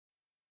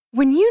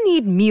When you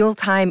need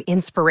mealtime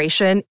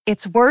inspiration,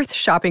 it's worth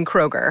shopping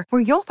Kroger,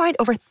 where you'll find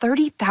over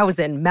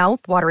 30,000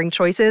 mouth-watering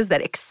choices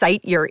that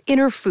excite your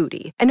inner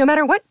foodie. And no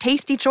matter what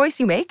tasty choice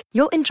you make,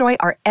 you'll enjoy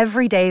our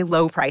everyday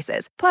low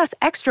prices, plus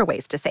extra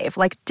ways to save,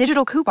 like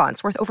digital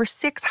coupons worth over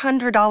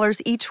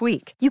 $600 each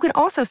week. You can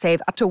also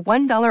save up to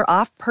 $1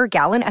 off per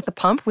gallon at the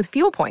pump with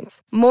fuel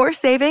points. More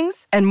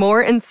savings and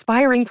more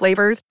inspiring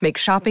flavors make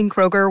shopping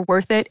Kroger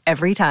worth it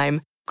every time.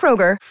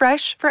 Kroger,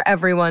 fresh for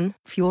everyone.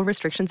 Fuel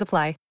restrictions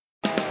apply.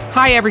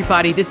 Hi,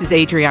 everybody. This is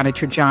Adriana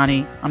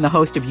Trajani. I'm the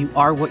host of You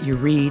Are What You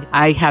Read.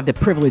 I have the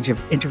privilege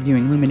of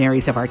interviewing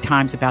luminaries of our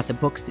times about the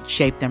books that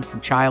shaped them from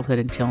childhood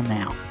until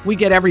now. We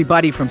get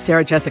everybody from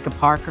Sarah Jessica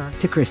Parker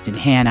to Kristen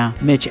Hanna,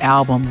 Mitch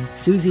Albom,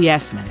 Susie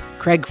Essman,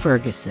 Craig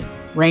Ferguson,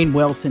 Rainn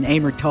Wilson,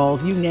 Amor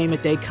Tolls, you name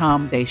it, they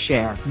come, they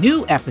share.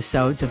 New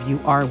episodes of You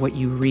Are What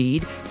You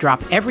Read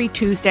drop every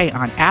Tuesday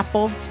on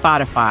Apple,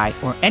 Spotify,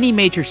 or any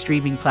major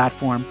streaming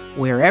platform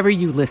wherever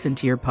you listen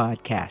to your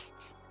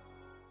podcasts.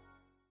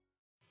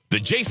 The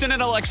Jason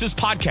and Alexis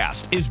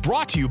podcast is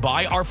brought to you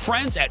by our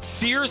friends at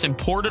Sears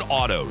Imported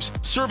Autos,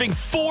 serving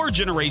 4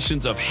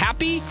 generations of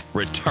happy,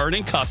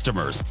 returning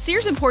customers.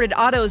 Sears Imported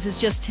Autos is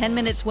just 10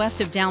 minutes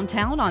west of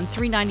downtown on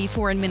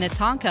 394 in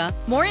Minnetonka.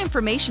 More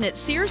information at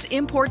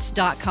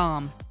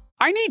SearsImports.com.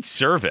 I need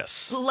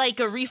service. Like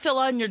a refill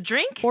on your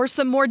drink? Or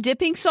some more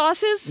dipping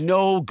sauces?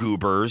 No,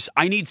 goobers.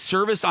 I need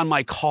service on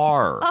my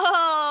car.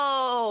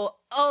 Oh,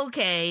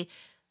 okay.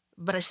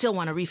 But I still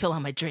want a refill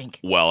on my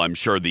drink. Well, I'm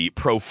sure the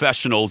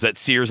professionals at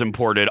Sears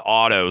Imported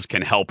Autos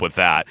can help with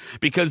that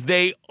because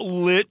they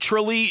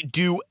literally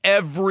do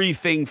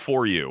everything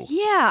for you.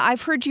 Yeah,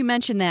 I've heard you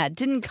mention that.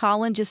 Didn't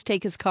Colin just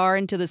take his car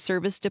into the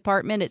service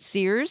department at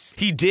Sears?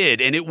 He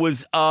did, and it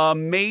was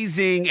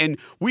amazing. And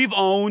we've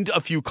owned a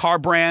few car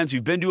brands.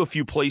 We've been to a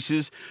few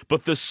places,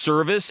 but the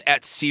service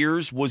at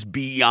Sears was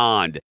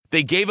beyond.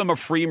 They gave him a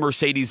free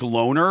Mercedes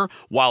loaner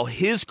while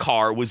his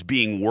car was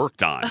being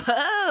worked on.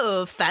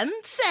 Oh,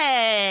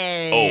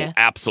 fancy. Oh,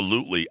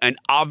 absolutely. And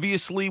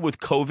obviously with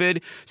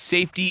COVID,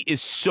 safety is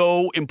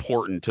so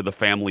important to the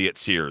family at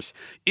Sears.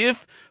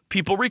 If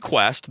people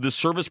request, the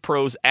service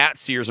pros at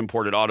Sears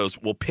Imported Autos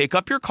will pick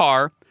up your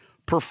car,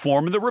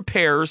 perform the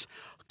repairs,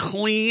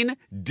 clean,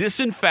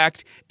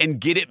 disinfect, and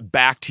get it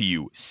back to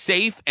you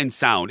safe and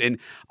sound. And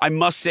I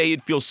must say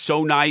it feels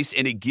so nice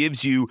and it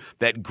gives you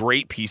that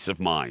great peace of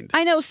mind.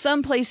 I know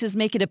some places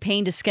make it a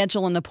pain to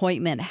schedule an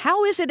appointment.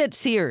 How is it at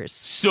Sears?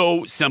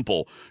 So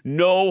simple.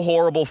 No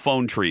horrible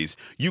phone trees.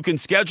 You can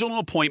schedule an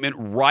appointment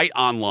right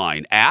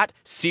online at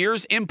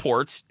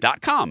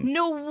SearsImports.com.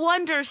 No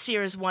wonder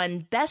Sears won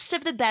Best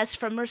of the Best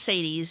from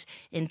Mercedes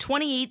in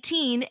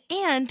 2018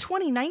 and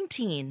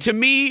 2019. To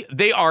me,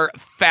 they are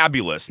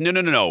fabulous.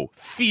 No.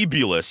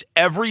 Fabulous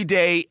every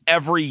day,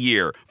 every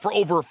year for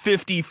over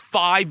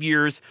 55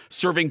 years,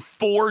 serving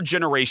 4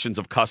 generations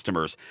of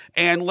customers.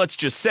 And let's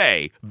just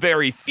say,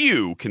 very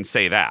few can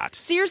say that.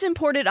 Sears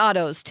Imported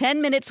Autos,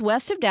 10 minutes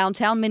west of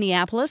downtown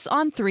Minneapolis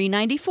on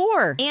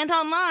 394. And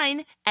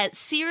online at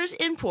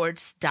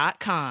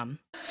SearsImports.com.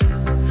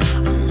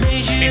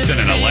 Jason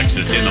and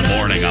Alexis in the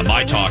morning on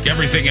My Talk.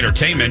 Everything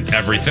Entertainment,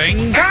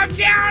 everything. Come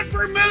down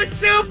for moose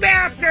soup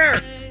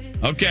after!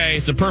 Okay,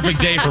 it's a perfect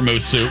day for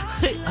moose soup.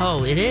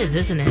 Oh, it is,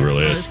 isn't it? It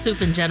really Well, is.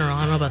 Soup in general.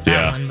 I don't know about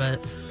that one,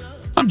 but...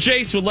 I'm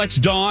Jace with Lex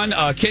Dawn.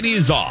 Kenny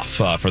is off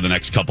for the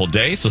next couple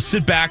days, so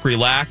sit back,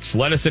 relax,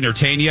 let us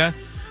entertain you,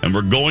 and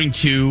we're going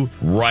to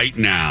right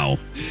now.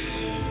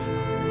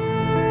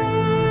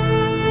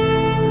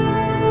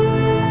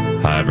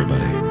 Hi,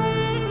 everybody.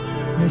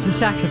 There's a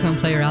saxophone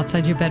player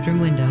outside your bedroom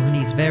window, and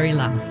he's very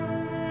loud.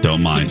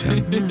 Don't mind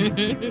him.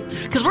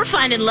 Because we're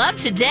finding love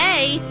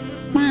today.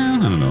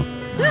 Well, I don't know.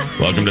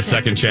 Welcome to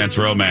Second Chance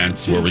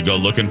Romance, where we go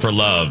looking for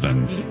love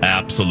and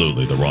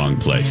absolutely the wrong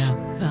place.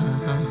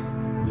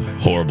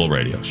 Horrible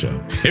radio show.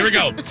 Here we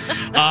go.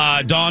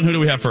 Dawn, who do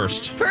we have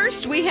first?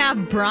 First, we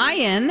have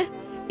Brian,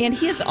 and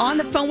he is on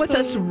the phone with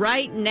us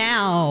right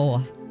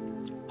now.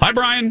 Hi,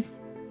 Brian.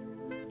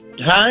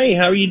 Hi,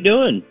 how are you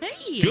doing?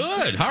 Hey.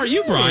 Good. How are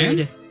you,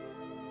 Brian?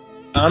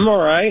 I'm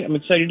all right. I'm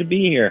excited to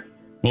be here.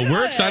 Well,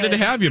 we're excited to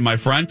have you, my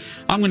friend.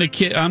 I'm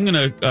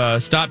gonna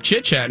stop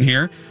chit-chatting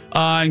here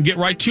and get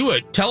right to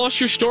it. Tell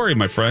us your story,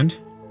 my friend.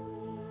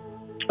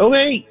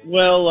 Okay.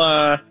 Well,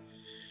 I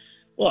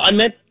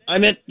met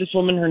this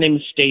woman. Her name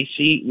is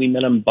Stacy. We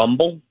met on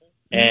Bumble,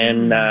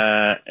 and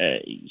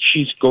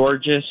she's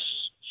gorgeous,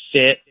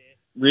 fit,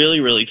 really,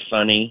 really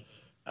funny.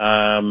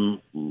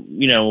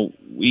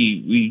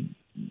 We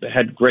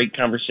had great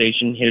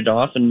conversation, hit it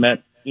off, and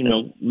met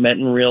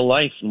in real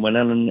life, and went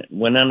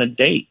on a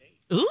date.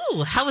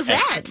 Ooh, how was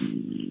that?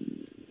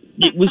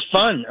 It was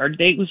fun. Our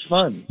date was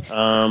fun.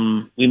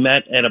 We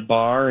met at a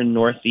bar in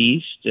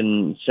Northeast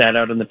and sat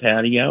out on the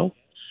patio.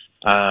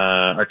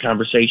 Our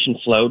conversation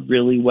flowed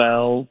really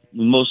well.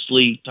 We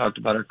mostly talked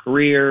about our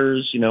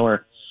careers,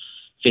 our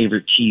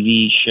favorite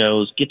TV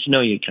shows, get to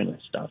know you kind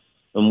of stuff.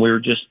 And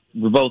we're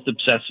both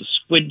obsessed with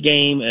Squid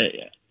Game.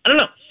 I don't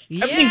know.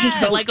 Yeah, everything just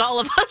felt like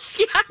all of us,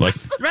 yes. Like,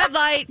 red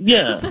light.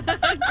 Yeah.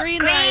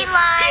 Green light.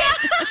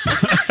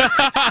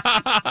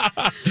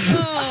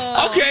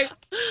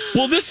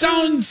 Well, this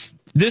sounds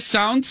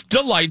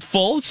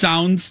delightful. It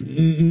sounds,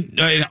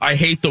 I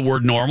hate the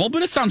word normal,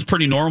 but it sounds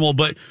pretty normal.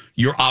 But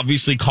you're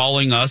obviously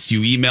calling us.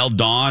 You emailed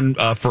Dawn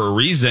for a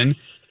reason.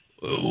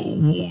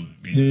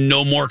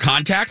 No more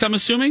contact, I'm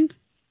assuming?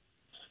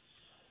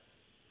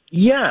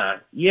 Yeah.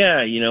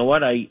 You know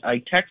what? I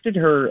texted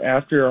her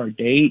after our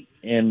date,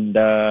 and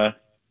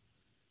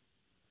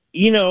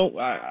you know,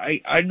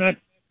 I'm not.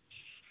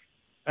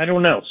 I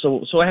don't know.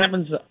 So what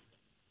happens?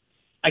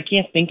 I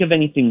can't think of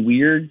anything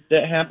weird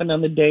that happened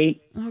on the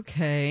date.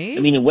 Okay. I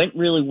mean, it went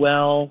really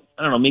well.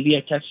 I don't know. Maybe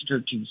I texted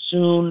her too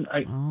soon.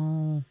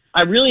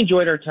 I really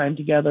enjoyed our time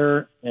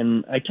together,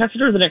 and I texted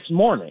her the next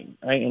morning,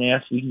 right, and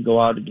asked if we can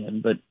go out again,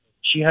 but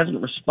she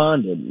hasn't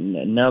responded,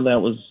 and now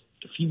that was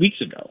a few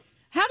weeks ago.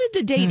 How did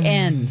the date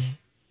end?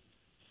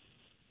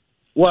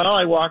 Well,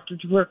 I walked her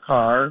to her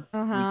car.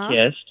 We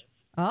kissed.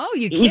 Oh,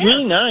 you It kissed? was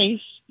really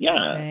nice.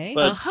 Yeah. Okay.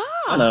 But, I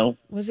don't know.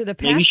 Was it a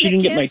passionate Maybe she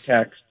didn't get my kiss?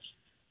 text.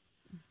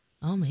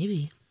 Oh,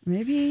 maybe.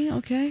 Maybe.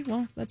 Okay.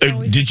 Well, that's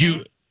always Did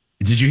you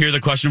hear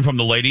the question from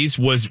the ladies?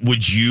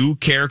 Would you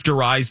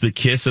characterize the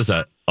kiss as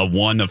a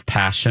one of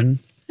passion?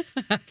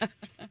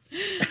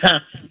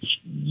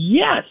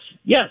 Yes,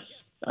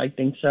 I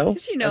think so.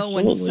 'Cause, you know,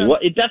 when Absolutely. Well,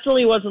 it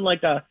definitely wasn't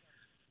like a,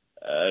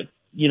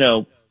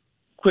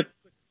 quick,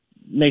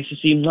 nice to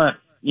see you,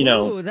 you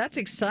know. Ooh, that's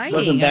wasn't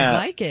exciting. that. I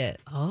like it.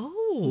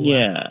 Oh.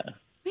 Yeah.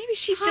 Maybe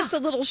she's just a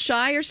little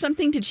shy or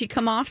something. Did she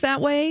come off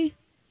that way?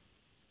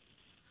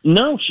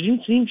 No, she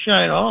didn't seem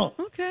shy at all.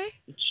 Okay.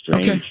 It's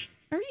strange. Okay.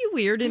 Are you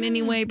weird in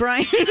any way,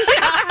 Brian?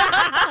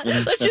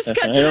 Let's just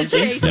cut I to the don't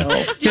think chase.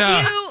 so.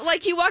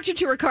 Did you walked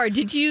into her car?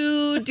 Did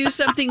you do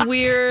something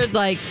weird,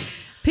 like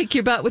pick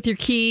your butt with your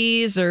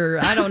keys, or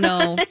I don't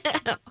know,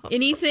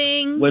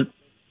 anything? Was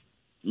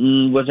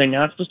I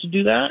not supposed to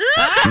do that?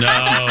 No,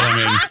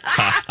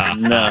 I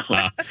mean, No.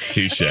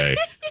 touche.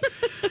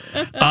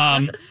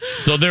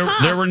 So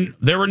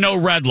there were no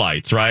red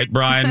lights, right,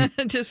 Brian?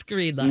 Just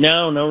green lights.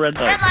 No red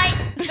light.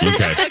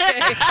 Okay.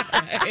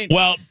 Okay.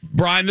 Well,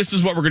 Brian, this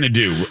is what we're going to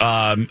do.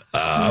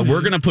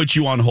 We're going to put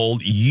you on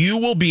hold. You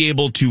will be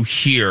able to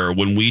hear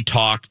when we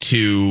talk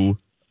to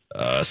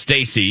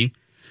Stacy.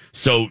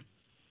 So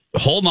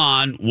hold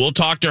on. We'll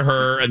talk to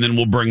her, and then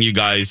we'll bring you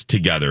guys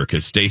together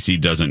because Stacy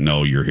doesn't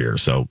know you're here.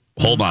 So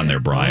hold on there,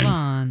 Brian. Hold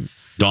on.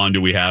 Dawn,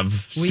 do we have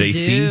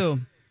Stacy? We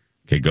do.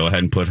 Okay, go ahead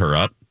and put her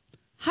up.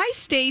 Hi,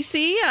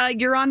 Stacy.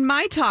 You're on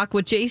My Talk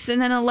with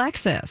Jason and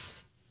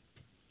Alexis.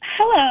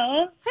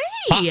 Hello.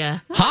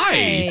 Hey.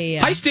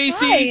 Hi,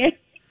 Stacy. Hi.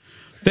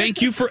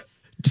 Thank you for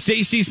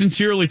Stacy.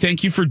 Sincerely,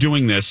 thank you for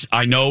doing this.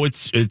 I know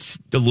it's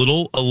a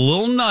little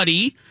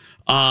nutty.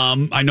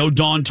 I know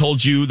Dawn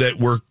told you that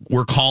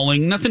we're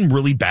calling nothing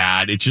really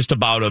bad. It's just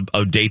about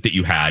a date that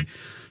you had.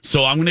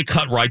 So I'm going to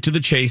cut right to the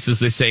chase, as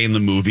they say in the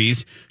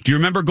movies. Do you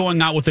remember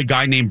going out with a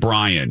guy named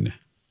Brian?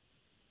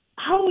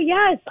 Oh,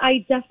 yes.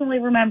 I definitely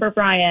remember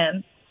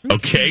Brian.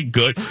 Okay,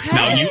 good.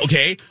 Now you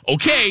okay.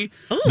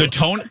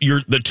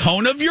 The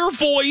tone of your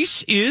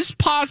voice is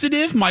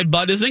positive. My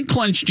butt isn't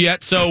clenched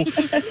yet. So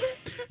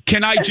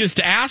can I just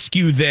ask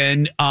you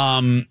then,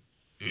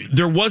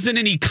 there wasn't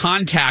any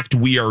contact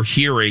we are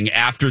hearing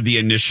after the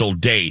initial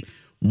date.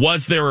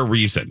 Was there a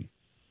reason?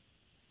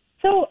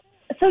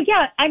 So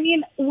yeah, I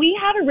mean, we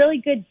had a really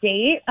good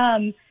date.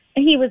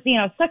 He was,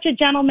 such a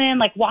gentleman,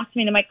 like walked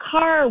me to my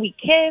car, we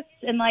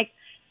kissed, and like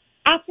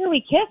after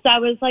we kissed, I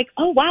was like,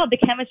 oh wow, the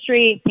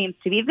chemistry seems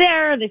to be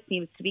there. This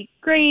seems to be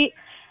great.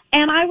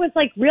 And I was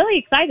like really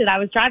excited. I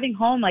was driving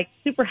home like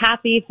super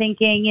happy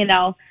thinking,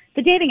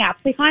 the dating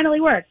apps, they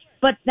finally worked.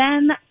 But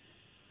then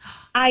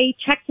I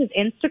checked his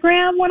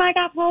Instagram when I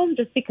got home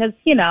just because,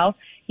 you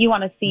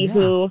want to see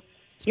who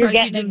you're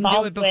getting you didn't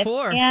involved do it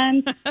before. with.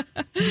 And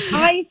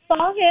I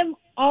saw him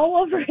all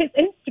over his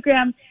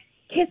Instagram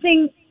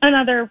kissing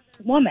another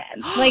woman.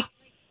 Like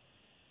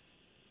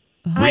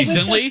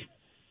Recently?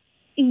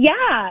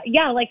 Yeah.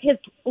 Like his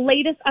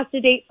latest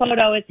up-to-date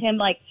photo is him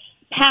like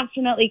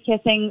passionately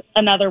kissing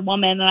another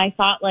woman. And I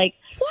thought like,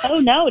 oh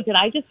no, did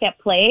I just get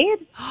played?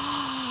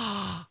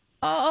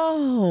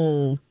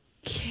 Oh,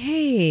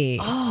 okay.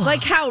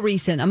 Like how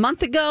recent? A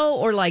month ago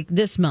or like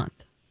this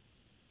month?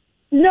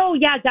 No,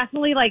 yeah,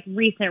 definitely like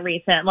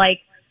recent.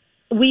 Like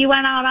we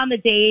went out on the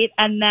date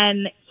and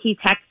then he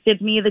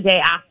texted me the day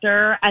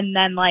after, and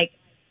then like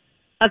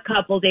a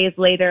couple days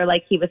later,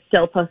 like he was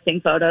still posting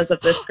photos of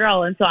this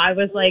girl. And so I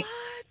was like,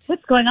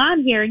 what's going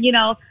on here?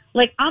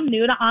 Like I'm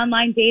new to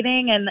online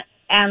dating and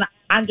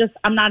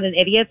I'm not an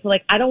idiot. So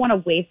like, I don't want to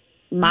waste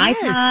my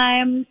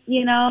time,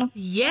 Yeah. Oh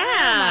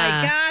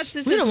my gosh,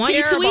 this we is don't want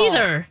terrible. you to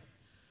either.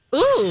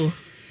 Ooh.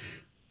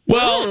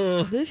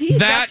 Well, He's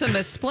got some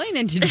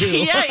explaining to do.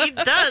 Yeah, he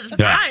does,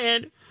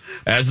 Brian.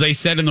 As they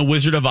said in The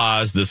Wizard of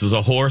Oz, this is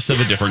a horse of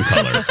a different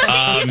color.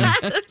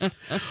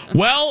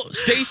 Well,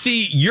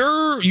 Stacy,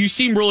 you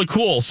seem really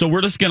cool, so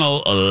we're just going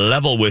to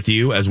level with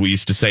you, as we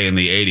used to say in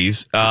the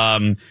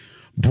 80s.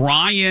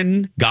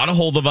 Brian got a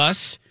hold of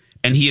us,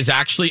 and he is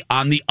actually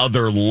on the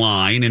other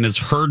line and has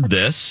heard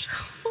this.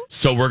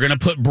 So we're going to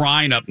put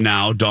Brian up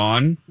now,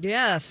 Dawn.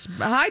 Yes.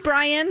 Hi,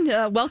 Brian.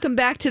 Welcome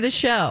back to the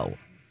show.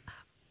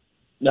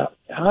 No,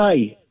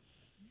 hi.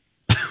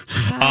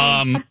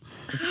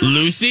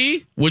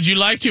 Lucy, would you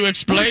like to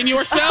explain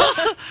yourself?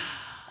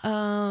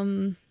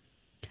 Yeah,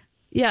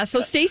 so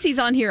Stacy's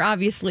on here,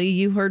 obviously.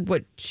 You heard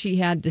what she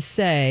had to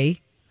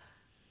say.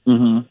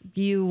 Mm-hmm.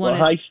 Do you want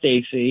Hi,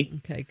 Stacy.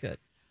 Okay, good.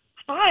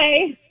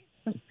 Hi.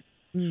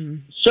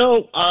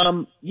 So,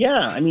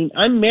 yeah, I mean,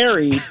 I'm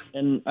married,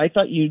 and I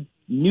thought you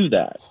knew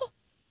that.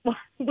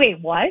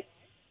 Wait, what?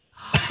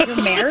 You're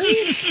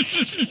married?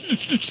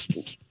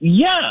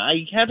 Yeah,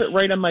 I have it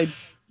right on my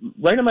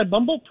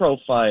Bumble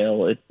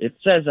profile. It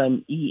says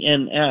I'm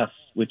ENF,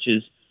 which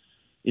it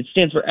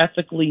stands for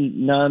ethically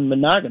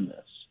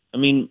non-monogamous. I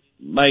mean,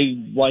 my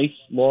wife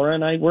Laura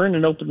and I were in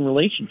an open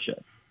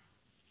relationship.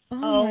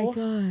 Oh my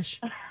gosh.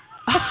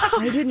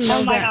 I didn't know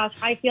Oh my that. gosh,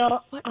 I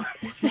feel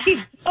so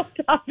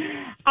tough.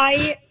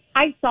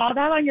 I saw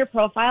that on your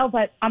profile,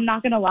 but I'm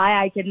not gonna lie,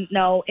 I didn't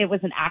know it was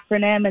an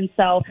acronym, and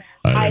so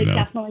I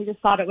definitely just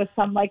thought it was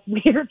some like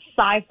weird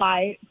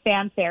sci-fi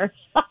fanfare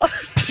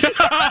stuff.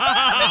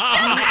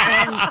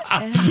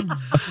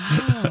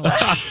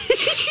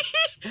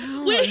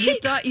 You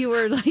thought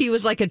he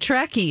was like a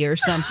Trekkie or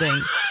something.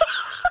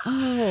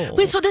 Oh.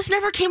 Wait, so this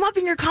never came up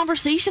in your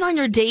conversation on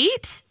your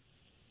date?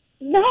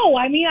 No,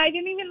 I mean, I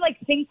didn't even like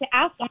think to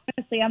ask.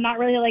 Honestly, I'm not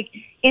really like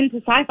into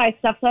sci-fi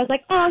stuff, so I was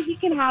like, "Oh, he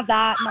can have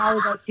that," and I'll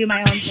like do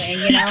my own thing,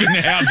 you know. You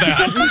can have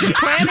that.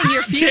 Planning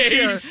your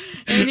future.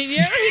 I mean,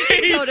 you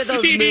can go to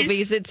those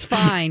movies. It's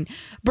fine.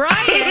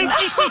 Brian.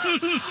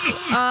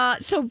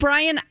 So,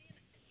 Brian,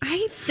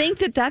 I think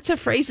that's a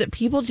phrase that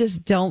people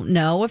just don't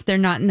know if they're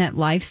not in that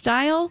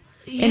lifestyle.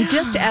 Yeah. And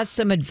just as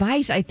some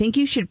advice, I think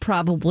you should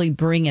probably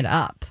bring it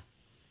up.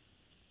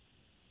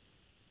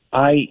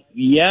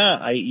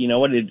 You know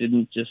what? It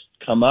didn't just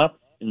come up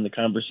in the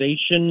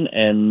conversation,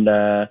 and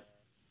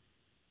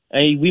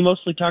we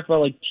mostly talk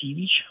about like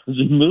TV shows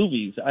and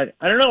movies. I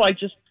don't know. I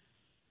just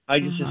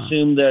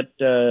assumed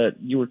that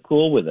you were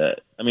cool with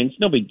it. I mean, it's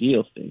no big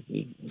deal,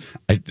 Stacey.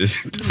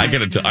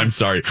 I'm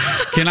sorry.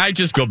 Can I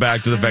just go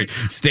back to the fact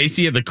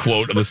Stacey had the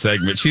quote of the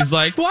segment? She's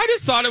like, "Well, I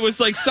just thought it was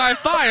like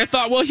sci-fi. I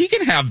thought, well, he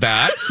can have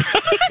that."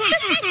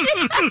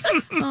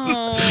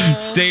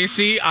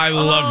 Stacey, I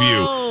love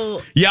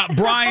you. Yeah,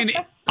 Brian,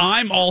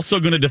 I'm also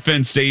going to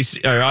defend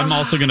Stacey.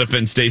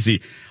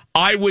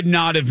 I would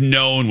not have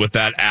known what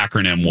that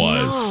acronym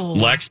was. No.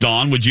 Lex,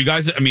 Dawn, would you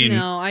guys? I mean,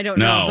 no, I don't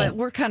know, but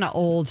we're kind of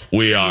old.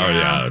 We are,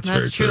 yeah, that's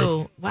very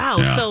true. Wow.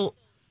 Yeah.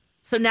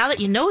 So now that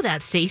you know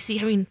that, Stacey,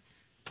 I mean,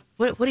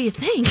 what do you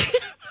think?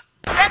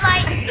 Red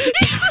light.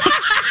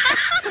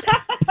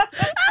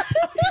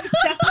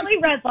 Definitely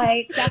red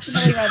light.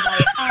 Definitely red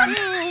light.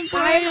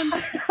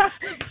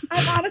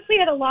 I'm honestly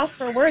at a loss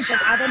for words.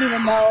 Like, I don't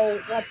even know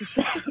what to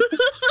say.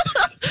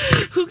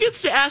 Who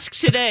gets to ask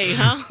today,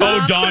 huh?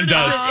 Oh, Dawn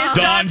does.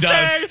 Dawn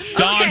does.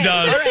 Dawn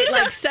does. All right,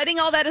 like setting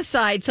all that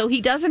aside, so he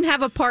doesn't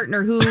have a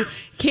partner who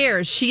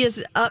cares. She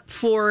is up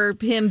for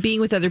him being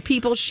with other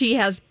people. She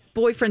has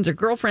boyfriends or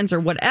girlfriends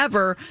or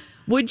whatever.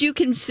 Would you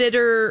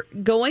consider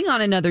going on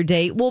another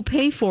date? We'll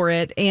pay for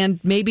it and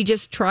maybe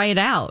just try it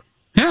out.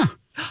 Yeah.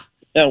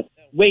 Now,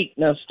 wait.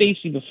 Now,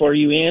 Stacey, before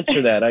you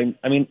answer that, I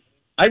mean,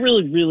 I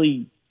really,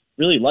 really,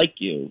 really like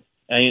you.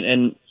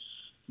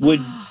 Would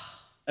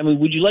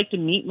you like to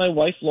meet my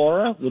wife,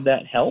 Laura? Would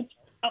that help?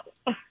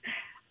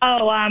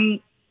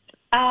 I'm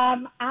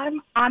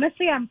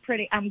honestly, I'm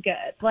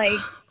good. Like,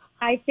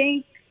 I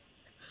think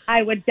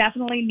I would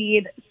definitely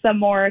need some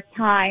more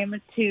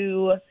time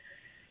to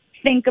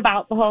think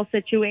about the whole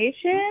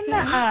situation.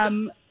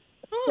 Okay.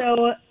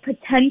 So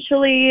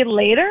potentially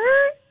later.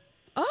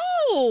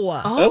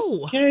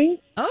 Oh.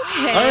 Okay. All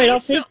right, I'll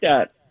take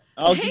that.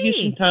 I'll give you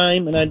some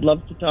time, and I'd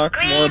love to talk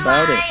more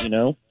about it, you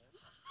know?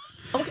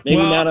 Okay.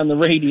 Maybe not on the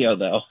radio,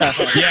 though.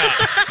 Yeah.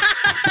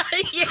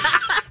 Yeah.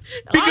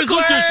 Because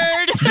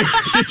awkward. Look,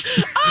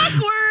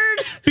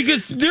 awkward.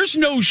 Because there's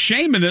no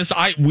shame in this.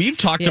 We've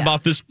talked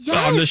about this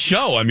on the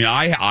show. I mean,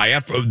 I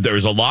have.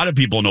 There's a lot of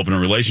people in open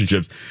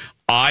relationships.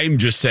 I'm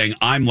just saying,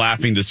 I'm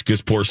laughing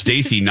because poor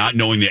Stacey not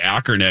knowing the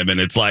acronym,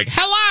 and it's like,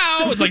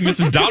 hello, it's like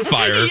Mrs.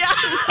 Doubtfire. Yeah.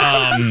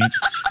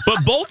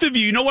 But both of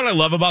you know what I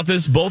love about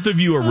this? Both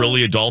of you are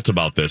really adult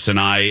about this, and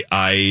I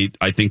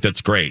think that's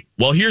great.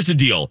 Well, here's the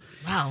deal.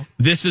 Wow.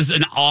 This is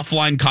an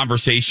offline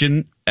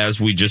conversation, as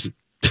we just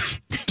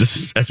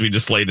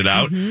laid it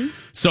out. Mm-hmm.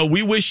 So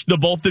we wish the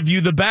both of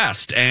you the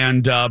best.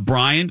 And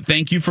Brian,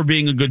 thank you for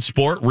being a good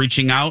sport,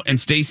 reaching out.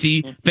 And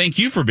Stacey, thank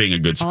you for being a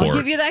good sport. I'll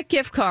give you that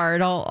gift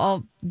card.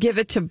 I'll give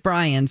it to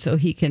Brian so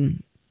he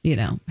can,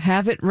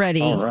 have it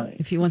ready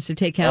if he wants to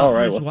take out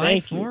his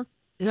wife.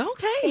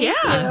 Okay,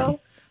 yeah.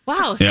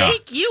 Wow,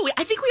 thank you.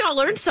 I think we all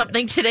learned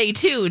something today,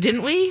 too,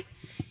 didn't we?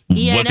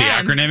 ENM. What the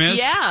acronym is?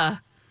 Yeah.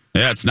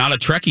 Yeah, it's not a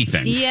Trekkie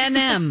thing.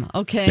 ENM,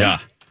 okay. Yeah.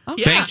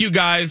 Okay. Thank you,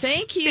 guys.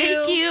 Thank you.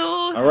 Thank you.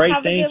 All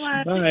right, thanks.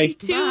 Bye. You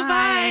too.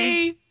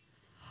 Bye.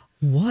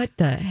 What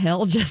the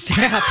hell just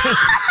happened?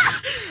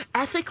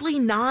 Ethically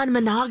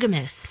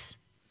non-monogamous.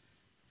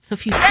 So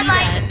if you see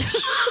that...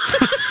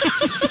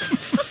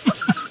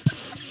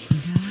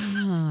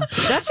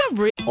 That's a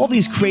real. All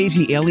these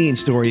crazy alien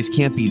stories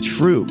can't be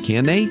true,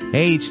 can they?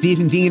 Hey, it's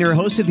Stephen Diener,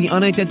 host of the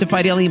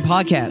Unidentified Alien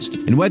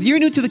Podcast. And whether you're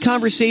new to the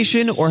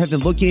conversation or have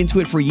been looking into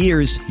it for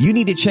years, you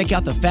need to check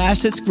out the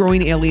fastest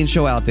growing alien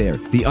show out there,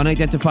 the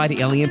Unidentified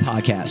Alien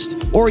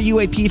Podcast, or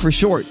UAP for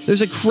short.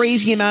 There's a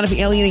crazy amount of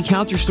alien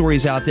encounter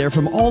stories out there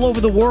from all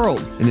over the world.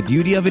 And the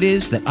beauty of it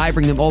is that I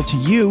bring them all to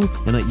you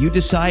and let you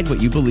decide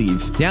what you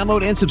believe.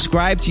 Download and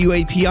subscribe to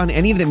UAP on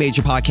any of the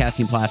major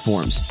podcasting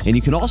platforms. And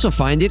you can also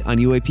find it on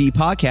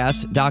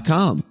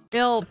UAPpodcast.com.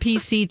 Ill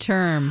PC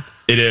term.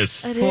 It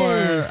is. I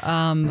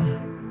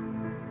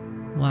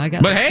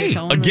got. But hey,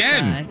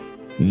 again,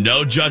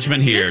 no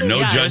judgment here.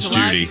 No Judge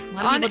Judy.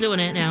 A lot of people doing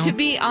it now. To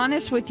be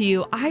honest with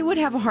you, I would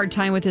have a hard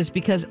time with this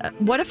because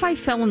what if I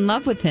fell in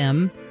love with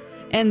him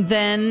and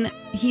then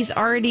he's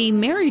already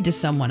married to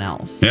someone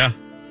else? Yeah.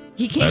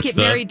 He can't get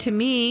married to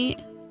me,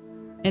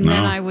 and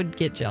then I would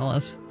get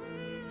jealous.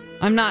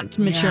 I'm not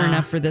mature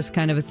enough for this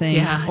kind of a thing.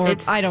 Yeah, or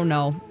I don't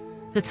know.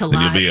 That's a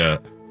lot.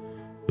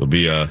 You'll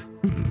be a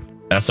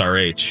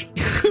SRH.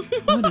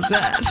 What is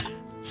that?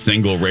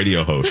 Single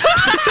radio host.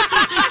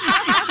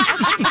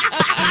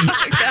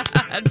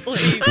 God,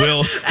 please.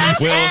 Will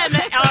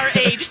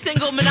SMRH,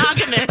 single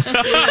monogamous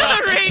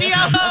radio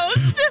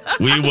host.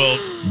 We will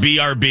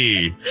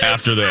BRB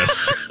after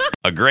this.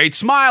 A great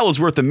smile is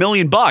worth $1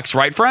 million,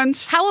 right,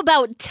 friends? How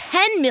about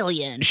 10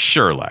 million?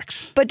 Sure,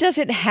 Lex. But does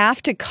it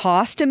have to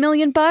cost $1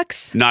 million?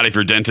 Not if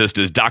your dentist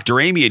is Dr.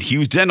 Amy at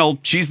Hughes Dental.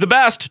 She's the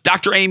best.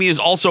 Dr. Amy is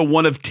also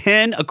one of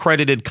 10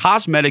 accredited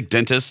cosmetic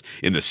dentists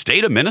in the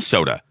state of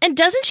Minnesota. And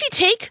doesn't she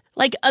take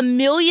like 1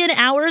 million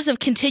hours of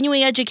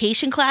continuing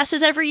education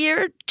classes every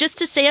year just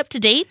to stay up to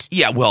date?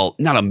 Yeah, well,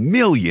 not 1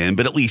 million,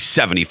 but at least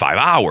 75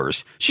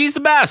 hours. She's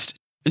the best.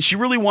 And she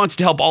really wants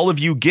to help all of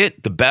you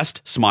get the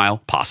best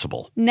smile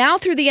possible. Now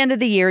through the end of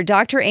the year,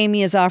 Dr.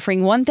 Amy is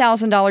offering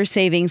 $1,000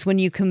 savings when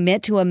you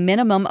commit to a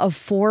minimum of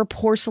 4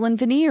 porcelain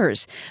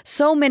veneers.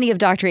 So many of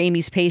Dr.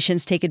 Amy's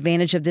patients take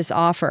advantage of this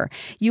offer.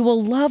 You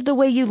will love the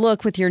way you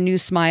look with your new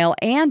smile,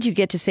 and you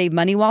get to save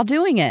money while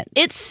doing it.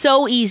 It's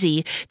so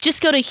easy.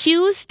 Just go to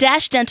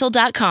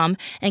hughes-dental.com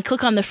and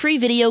click on the free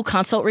video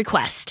consult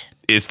request.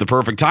 It's the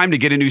perfect time to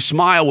get a new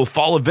smile with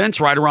fall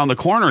events right around the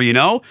corner, you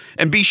know?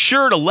 And be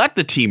sure to let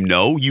the team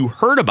know you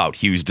heard about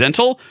Hughes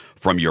Dental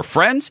from your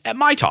friends at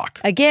My Talk.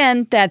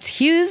 Again, that's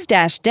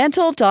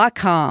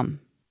hughes-dental.com.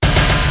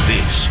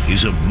 This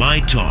is a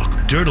My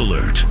Talk Dirt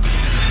Alert.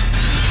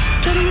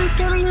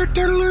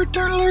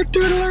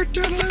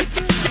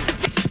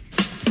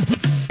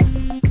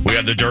 We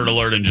have the Dirt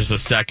Alert in just a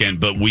second,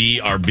 but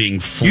we are being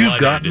flooded. You've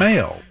got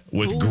mail.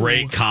 With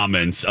great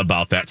comments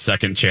about that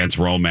second chance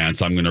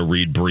romance. I'm going to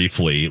read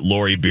briefly.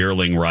 Lori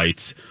Bierling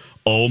writes,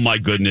 oh my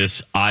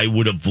goodness, I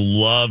would have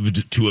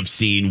loved to have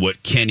seen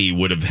what Kenny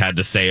would have had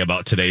to say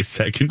about today's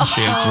second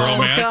chance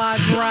romance. Oh,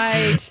 God,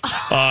 right.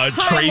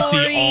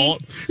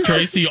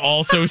 Tracy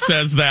also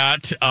says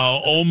that.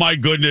 Oh my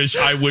goodness,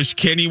 I wish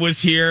Kenny was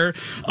here.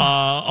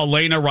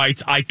 Elena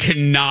writes, I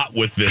cannot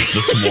with this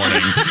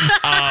morning.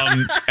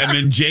 And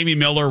then Jamie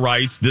Miller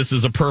writes, this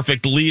is a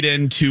perfect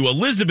lead-in to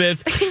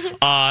Elizabeth.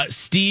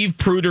 Steve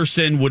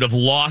Pruderson would have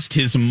lost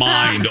his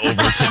mind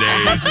over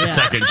today's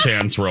second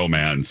chance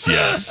romance.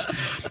 Yes.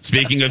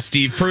 Speaking of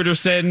Steve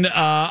Pruderson,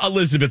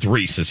 Elizabeth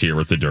Reese is here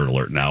with the Dirt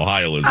Alert now.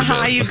 Hi, Elizabeth.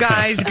 Hi, you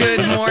guys.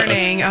 Good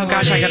morning. Oh,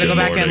 gosh, I got to go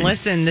back and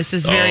listen. This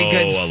is very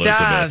good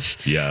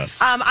stuff. Yes.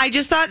 I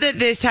just thought that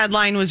this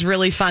headline was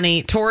really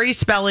funny. Tori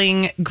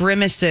Spelling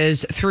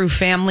grimaces through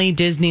family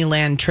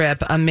Disneyland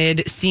trip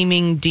amid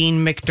seeming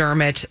Dean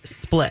McDermott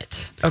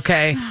split.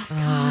 Okay.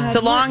 It's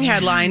a long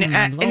headline.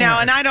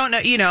 Now, and I don't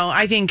know,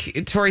 I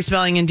think Tori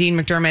Spelling and Dean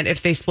McDermott,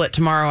 if they split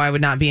tomorrow, I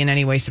would not be in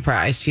any way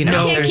surprised. I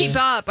can't keep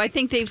up. I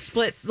think they've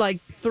split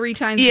like 3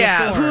 times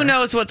before. Who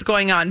knows what's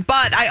going on.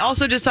 But I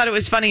also just thought it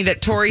was funny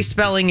that Tori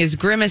Spelling is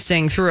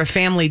grimacing through a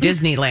family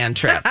Disneyland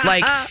trip.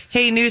 Like,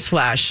 hey,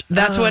 newsflash,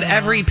 that's what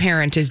every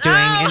parent is doing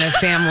in a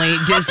family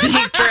Disney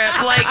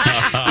trip. Like,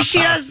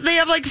 they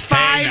have like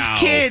 5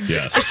 kids.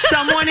 Yes.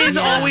 Someone is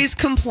always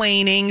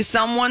complaining.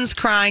 Someone's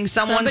crying.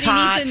 Someone's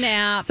hot. Needs a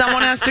nap.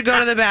 Someone has to go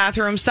to the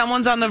bathroom.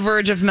 Someone's on the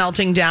verge of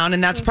melting down,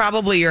 and that's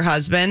probably your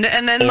husband.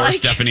 And then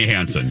Stephanie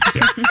Hansen.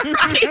 Yeah.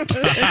 Right.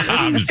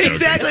 I'm just joking.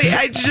 Exactly.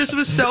 I just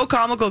was so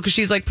comical because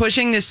she's like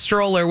pushing this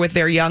stroller with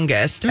their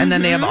youngest, and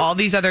then they have all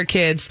these other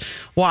kids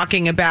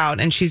walking about,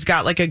 and she's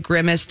got like a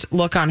grimaced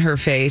look on her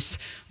face,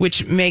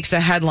 which makes a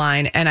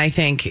headline. And I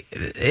think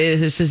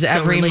this is so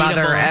every relatable.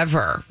 Mother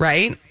ever,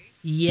 right?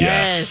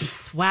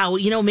 Yes. Wow.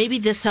 Maybe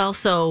this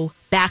also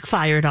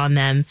backfired on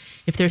them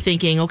if they're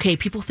thinking, okay,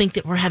 people think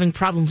that we're having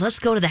problems. Let's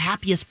go to the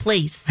happiest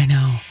place. I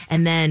know.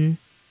 And then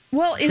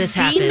Well, is this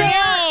Dean happens.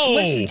 there?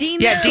 Which Dean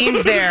there? Yeah,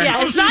 Dean's there.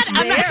 Yeah, it's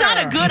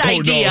not a good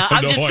idea.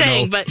 I'm just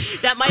saying, but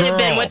that might have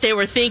been Girl. what they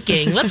were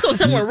thinking. Let's go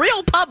somewhere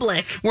real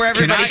public. Where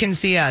everybody can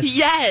see us.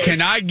 Yes.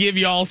 Can I give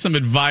y'all some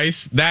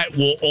advice that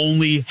will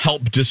only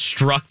help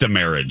destruct a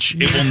marriage?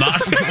 It will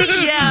not.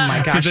 Yeah. Oh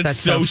my gosh, 'Cause it's that's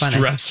so funny.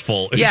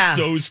 stressful. It's Yeah.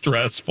 so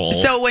stressful.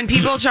 So when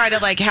people try to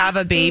like have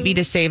a baby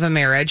to save a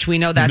marriage, we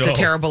know that's a No.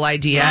 terrible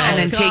idea. Oh, and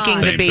then God.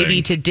 taking the Same baby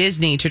thing. to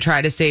Disney to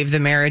try to save the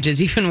marriage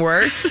is even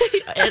worse.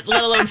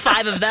 Let alone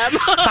 5 of them.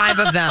 5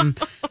 of them.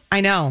 I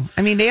know.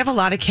 I mean, they have a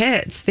lot of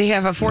kids. They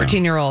have a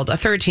 14-year-old, a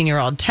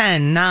 13-year-old,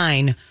 10,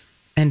 9,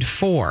 and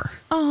 4.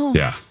 Oh,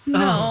 yeah. no.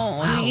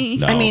 No,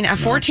 I mean, a no.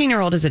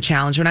 14-year-old is a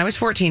challenge. When I was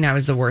 14, I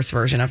was the worst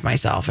version of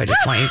myself. I just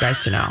want you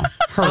guys to know.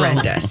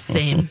 Horrendous.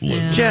 Same.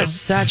 Yeah.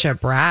 Just such a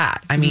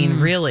brat. I mean,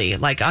 really,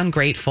 like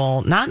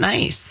ungrateful, not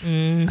nice.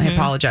 I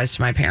apologize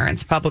to my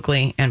parents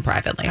publicly and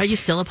privately. Are you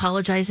still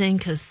apologizing?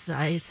 Because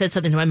I said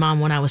something to my mom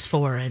when I was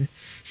 4, and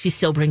she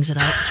still brings it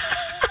up.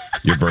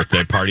 Your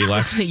birthday party,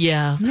 Lex?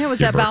 Yeah. It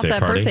was Your about birthday that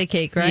party? birthday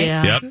cake, right?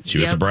 Yeah. Yep, she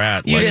was a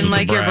brat. You Lex didn't was a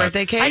like your brat.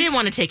 birthday cake? I didn't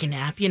want to take a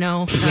nap, you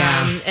know.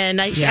 Yeah.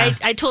 And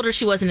I told her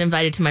she wasn't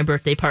invited to my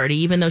birthday party,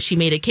 even though she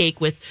made a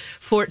cake with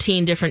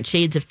 14 different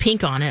shades of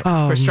pink on it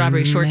for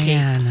strawberry shortcake.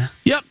 Man.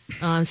 Yep.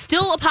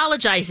 Still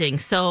apologizing.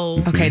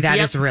 So Okay, that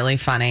is Yep. really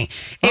funny.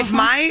 If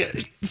my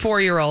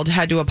 4-year-old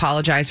had to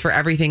apologize for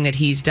everything that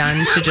he's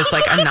done to just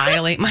like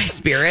annihilate my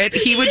spirit,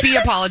 he would be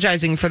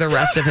apologizing for the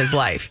rest of his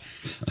life.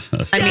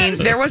 I mean,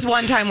 there was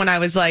one time when I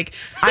was like,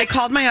 I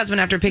called my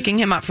husband after picking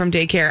him up from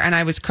daycare and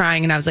I was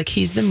crying and I was like,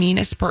 he's the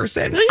meanest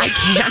person. I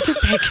can't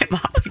pick him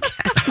up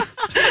again.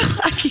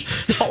 Like, he's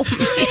so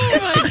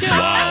mean.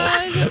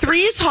 Wow. 3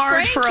 is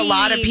hard for a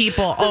lot of Frankie.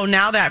 people. Oh,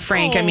 now that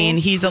Frank, I mean,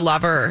 he's a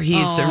lover.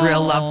 He's a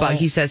real love bug.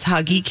 He says,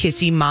 huggy,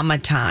 kissy, mama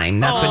time.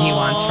 That's what he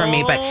wants from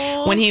me.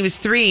 But when he was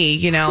 3,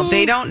 you know,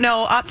 they don't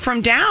know up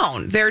from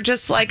down. They're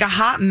just like a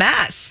hot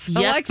mess.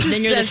 Yep. Alexis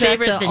Then you're the says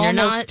favorite, at the then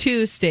you're almost not.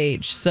 2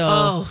 stage. So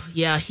Oh,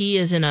 yeah. He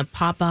is in a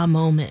papa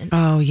moment.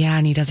 Oh, yeah.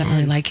 And he doesn't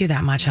really like you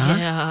that much, huh?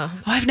 Yeah.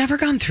 Oh, I've never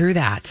gone through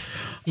that.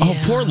 Oh,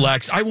 Yeah. poor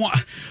Lex.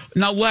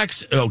 Now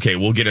Lex. Okay,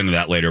 we'll get into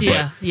that later.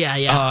 Yeah. But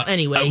Yeah.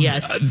 Anyway,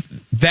 yes.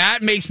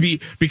 that makes me,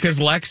 because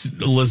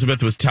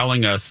Elizabeth was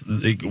telling us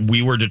like,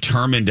 we were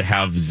determined to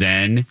have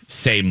Zen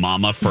say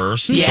 "mama"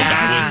 first. So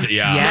that was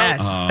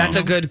Yes. That's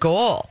a good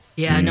goal.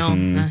 Yeah, no.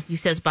 He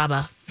says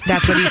baba.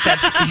 That's what he said.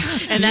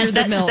 And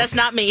the milk. that's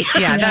not me.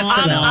 Yeah, that's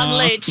the milk. I'm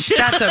leche.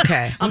 That's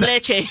okay. I'm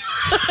leche.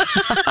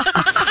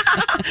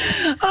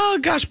 Oh,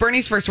 gosh.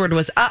 Bernie's first word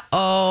was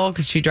uh-oh,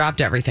 because she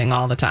dropped everything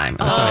all the time.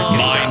 It was always good.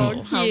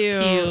 Mine. How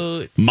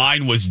cute.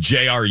 Mine was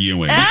J.R.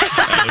 Ewing.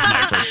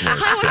 That was my first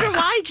word. I wonder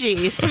why,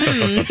 geez.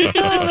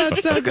 Oh,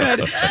 that's so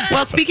good.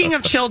 Well, speaking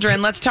of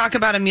children, let's talk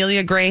about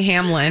Amelia Gray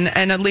Hamlin.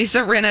 And Elisa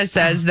Rinna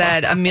says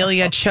that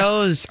Amelia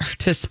chose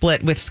to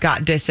split with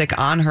Scott Disick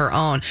on her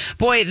own.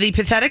 Boy, the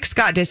pathetic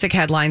Scott Disick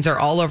headlines are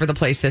all over the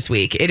place this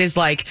week. It is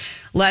like,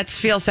 let's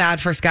feel sad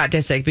for Scott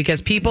Disick,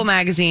 because People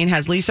magazine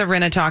has Lisa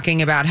Rinna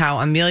talking about how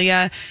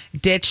Amelia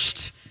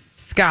ditched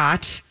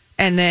Scott.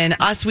 And then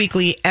Us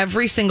Weekly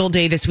every single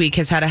day this week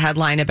has had a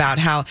headline about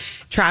how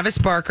Travis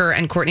Barker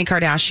and Kourtney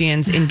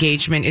Kardashian's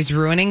engagement is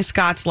ruining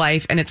Scott's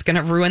life and it's going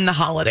to ruin the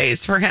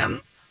holidays for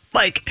him.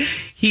 Like,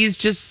 he's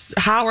just,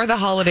 how are the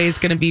holidays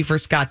going to be for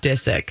Scott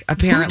Disick?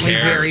 Apparently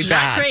very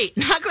bad.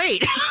 Not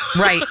great.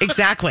 Right,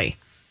 exactly.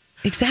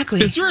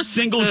 Exactly. Is there a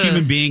single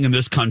human being in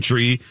this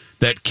country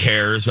that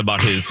cares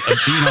about his,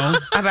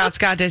 about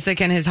Scott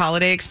Disick and his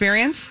holiday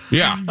experience?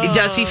 Yeah.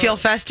 Does he feel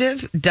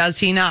festive? Does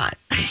he not?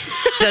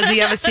 Does he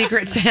have a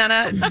secret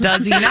Santa?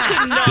 Does he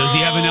not? Does he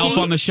have an elf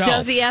on the shelf?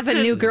 Does he have a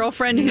new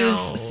girlfriend who's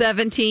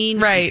 17?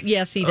 Right.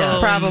 Yes, he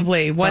does.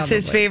 Probably. What's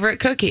his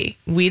favorite cookie?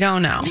 We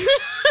don't know.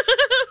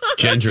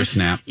 Ginger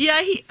snap. Yeah,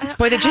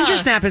 Boy, the ginger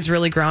snap has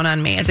really grown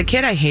on me. As a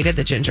kid, I hated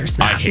the ginger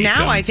snap. I hate now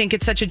them. I think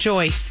it's such a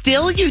joy.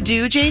 Still, you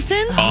do,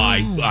 Jason?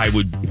 I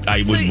would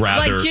So, rather. like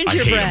I hate 'em.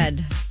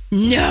 gingerbread.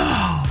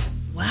 No.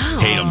 Wow.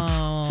 Hate them.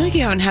 I feel like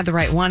you haven't had the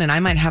right one, and I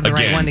might have the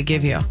right Again. one to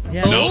give you.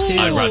 Yeah, No, me too.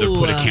 I'd rather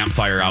put a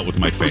campfire out with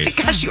my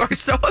face. Gosh, you are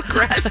so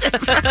aggressive. Oh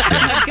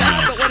my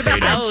God, but what about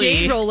Hate 'em. that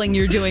jade rolling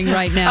you're doing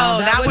right now? Oh,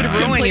 that would ruin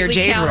your completely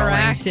jade rolling.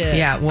 counteract it.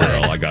 Yeah, it would.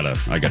 Girl, I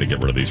gotta get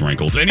rid of these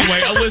wrinkles.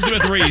 Anyway,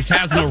 Elizabeth Reese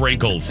has no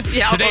wrinkles.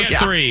 Yeah, Today yeah.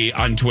 at 3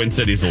 on Twin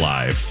Cities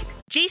Live.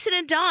 Jason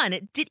and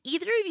Dawn, did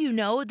either of you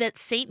know that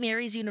St.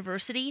 Mary's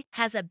University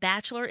has a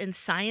Bachelor in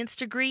Science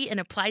degree in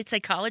Applied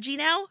Psychology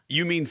now?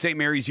 You mean St.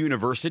 Mary's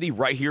University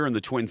right here in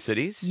the Twin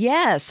Cities?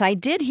 Yes, I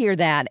did hear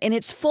that. And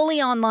it's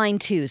fully online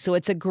too, so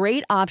it's a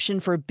great option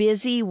for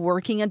busy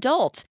working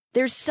adults.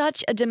 There's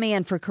such a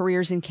demand for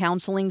careers in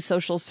counseling,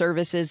 social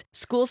services,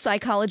 school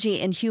psychology,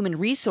 and human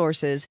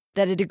resources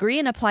that a degree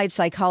in applied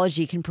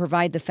psychology can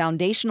provide the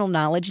foundational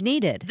knowledge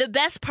needed. The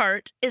best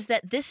part is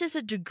that this is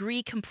a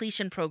degree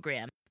completion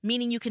program,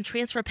 meaning you can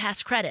transfer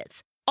past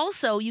credits.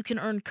 Also, you can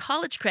earn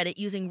college credit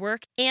using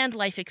work and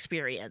life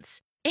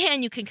experience.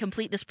 And you can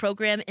complete this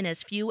program in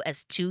as few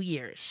as 2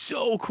 years.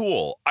 So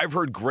cool. I've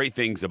heard great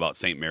things about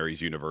St. Mary's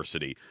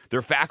University.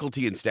 Their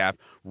faculty and staff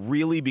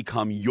really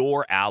become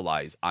your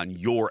allies on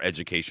your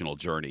educational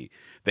journey.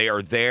 They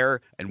are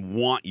there and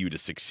want you to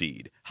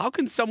succeed. How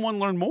can someone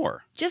learn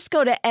more? Just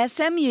go to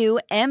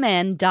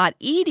smumn.edu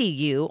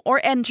or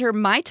enter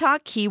my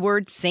talk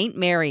keyword St.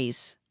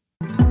 Mary's.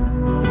 Life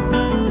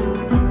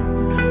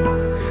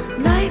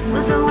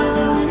was a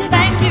willow and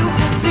thank you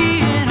for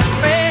being a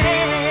friend.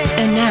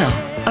 And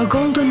now, a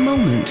golden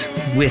moment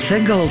with the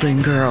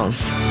Golden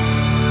Girls.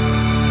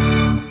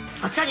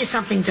 I'll tell you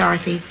something,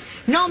 Dorothy.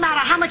 No matter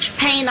how much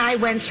pain I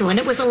went through, and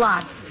it was a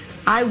lot,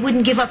 I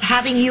wouldn't give up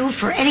having you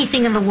for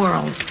anything in the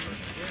world.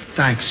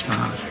 Thanks,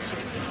 Mom.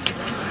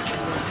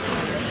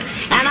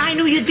 And I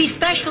knew you'd be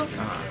special.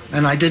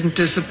 And I didn't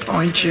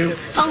disappoint you?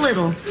 A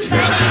little.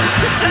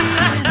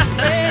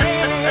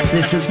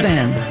 This has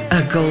been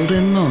a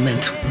golden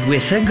moment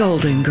with the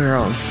Golden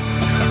Girls.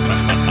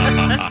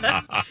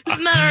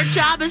 Isn't that our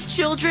job as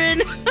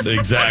children?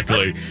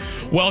 Exactly.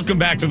 Welcome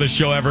back to the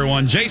show,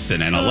 everyone.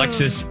 Jason and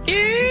Alexis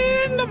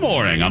in the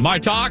morning on My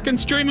Talk and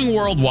streaming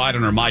worldwide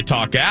on our My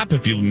Talk app.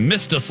 If you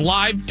missed us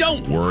live,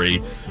 don't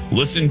worry.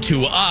 Listen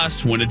to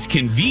us when it's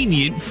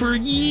convenient for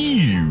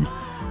you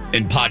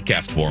in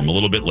podcast form a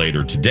little bit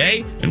later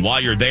today. And while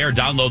you're there,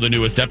 download the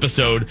newest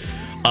episode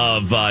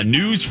of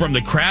News from the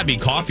Krabby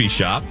Coffee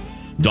Shop,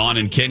 Dawn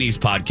and Kenny's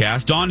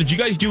podcast. Dawn, did you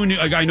guys do a new...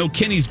 I know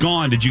Kenny's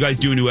gone. Did you guys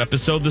do a new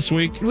episode this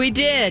week? We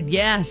did.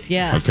 Yes.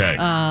 Okay.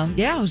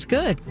 Yeah, it was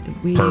good.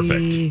 We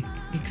Perfect.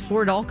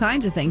 explored all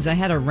kinds of things. I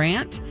had a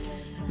rant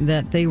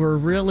that they were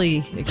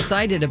really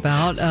excited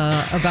about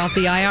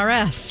the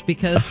IRS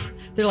because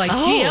they're like,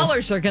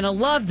 GLers are going to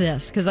love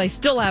this because I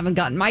still haven't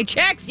gotten my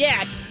checks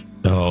yet.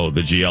 Oh,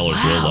 the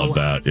GLers will love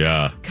that.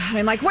 Yeah. God,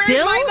 I'm like, where's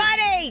my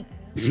money?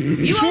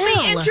 You owe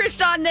me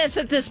interest on this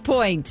at this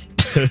point.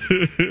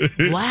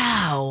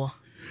 Wow.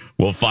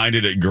 We'll find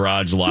it at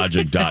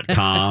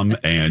garagelogic.com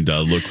and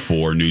look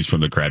for News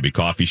from the Krabby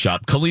Coffee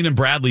Shop. Colleen and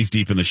Bradley's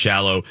Deep in the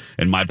Shallow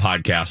and my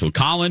podcast with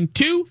Colin.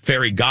 2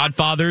 Fairy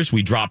Godfathers.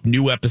 We drop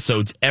new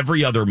episodes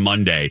every other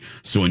Monday.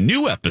 So a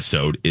new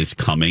episode is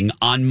coming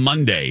on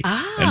Monday.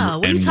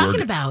 What are you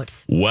talking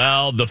about?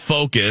 Well, the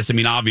focus, I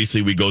mean,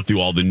 obviously we go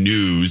through all the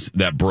news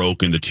that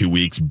broke in the 2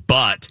 weeks,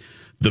 but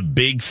the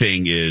big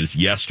thing is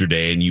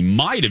yesterday, and you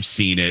might have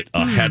seen it,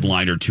 a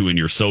headline or two in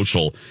your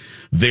social,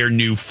 their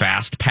new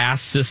Fast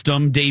Pass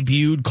system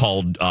debuted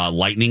called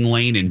Lightning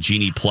Lane and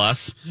Genie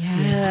Plus.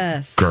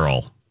 Yes.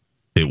 Girl,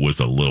 it was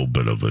a little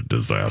bit of a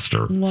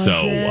disaster. Was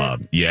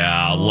it?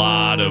 Yeah, a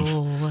lot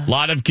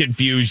of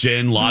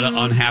confusion, a lot of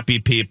unhappy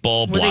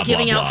people. Were they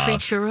giving out free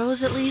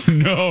churros at least?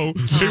 No,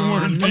 they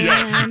weren't.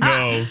 Man.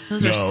 No,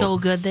 Those are so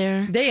good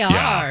there. They are.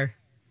 Yeah.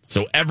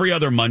 So every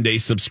other Monday,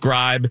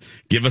 subscribe,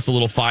 give us a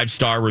little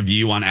 5-star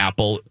review on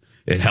Apple.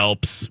 It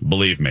helps,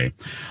 believe me.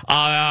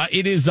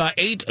 It is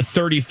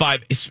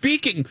 8:35.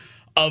 Speaking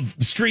of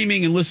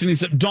streaming and listening,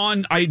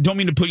 Dawn, I don't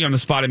mean to put you on the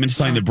spot. I meant to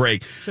tell you in the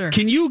break. Sure.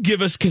 Can you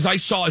give us, because I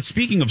saw it,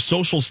 speaking of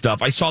social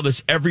stuff, I saw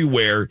this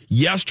everywhere.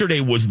 Yesterday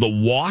was the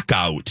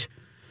walkout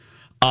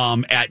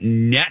at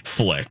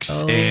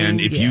Netflix.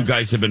 And if you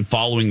guys have been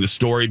following the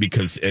story,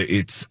 because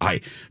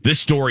this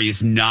story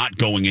is not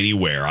going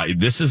anywhere.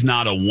 This is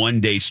not a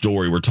one-day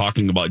story. We're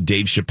talking about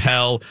Dave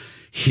Chappelle,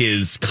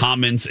 his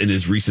comments in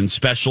his recent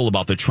special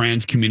about the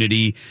trans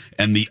community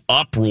and the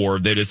uproar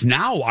that is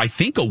now, I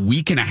think, a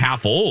week and a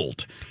half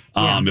old.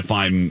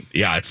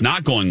 It's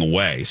not going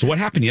away. So what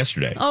happened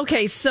yesterday?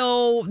 Okay,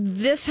 so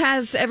this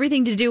has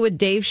everything to do with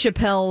Dave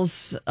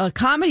Chappelle's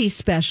comedy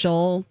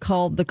special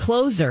called The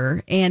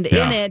Closer. And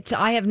in it,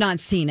 I have not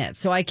seen it,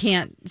 so I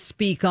can't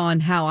speak on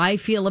how I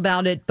feel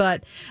about it.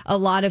 But a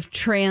lot of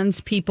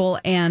trans people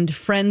and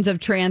friends of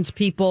trans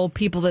people,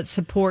 people that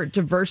support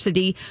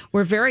diversity,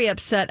 were very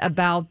upset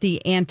about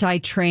the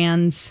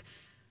anti-trans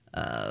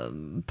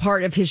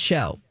part of his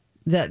show.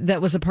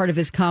 That was a part of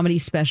his comedy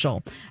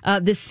special.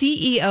 The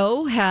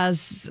CEO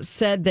has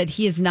said that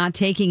he is not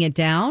taking it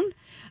down,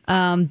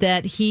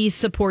 that he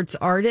supports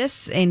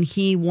artists and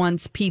he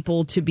wants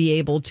people to be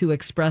able to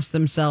express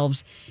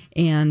themselves.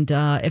 And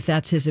if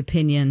that's his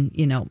opinion,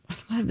 a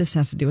lot of this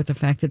has to do with the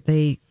fact that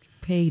they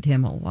paid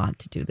him a lot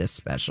to do this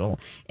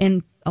special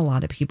and a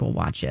lot of people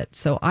watch it.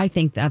 So I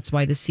think that's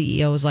why the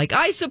CEO is like,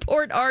 I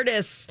support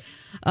artists.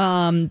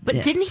 But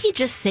didn't he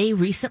just say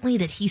recently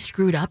that he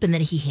screwed up and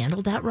that he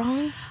handled that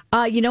wrong?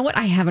 You know what?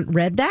 I haven't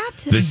read that.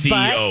 The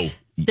CEO.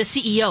 The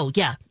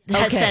CEO,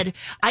 has said,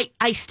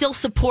 I still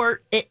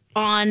support it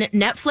on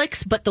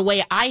Netflix, but the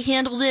way I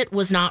handled it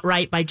was not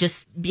right by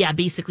just,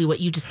 basically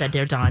what you just said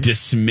there, Dawn.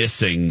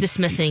 Dismissing,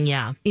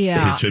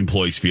 his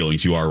employees'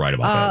 feelings. You are right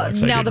about that,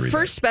 Alex. Now, the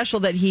first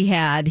special that he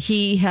had,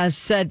 he has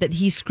said that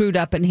he screwed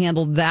up and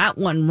handled that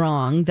one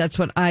wrong. That's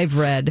what I've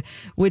read,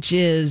 which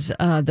is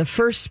the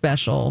first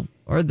special,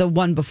 or the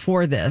one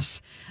before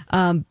this.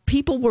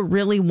 People were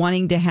really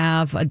wanting to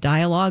have a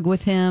dialogue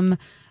with him.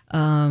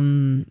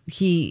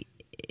 He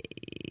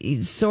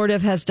sort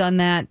of has done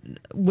that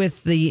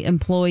with the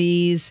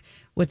employees,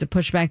 with the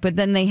pushback, but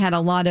then they had a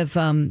lot of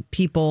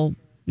people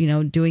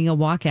doing a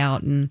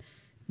walkout and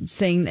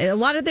saying a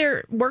lot of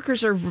their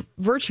workers are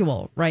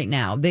virtual right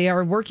now. They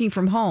are working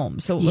from home.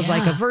 So it was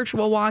like a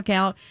virtual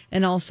walkout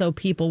and also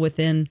people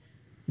within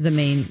the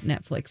main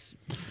Netflix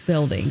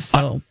building.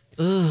 So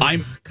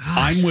I'm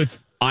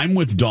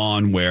with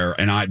Dawn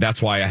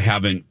that's why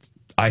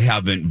I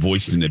haven't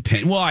voiced an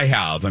opinion. Well, I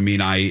have. I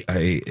mean, I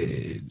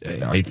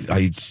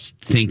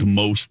think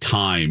most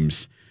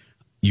times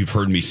you've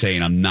heard me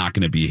saying I'm not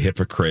going to be a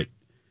hypocrite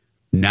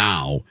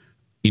now.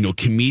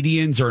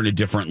 Comedians are in a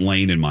different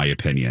lane, in my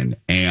opinion.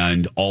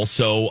 And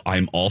also,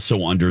 I'm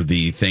also under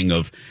the thing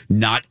of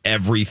not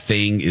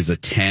everything is a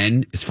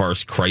 10 as far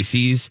as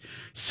crises.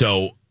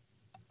 So,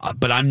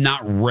 but I'm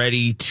not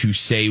ready to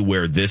say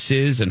where this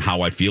is and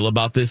how I feel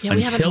about this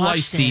until I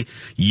see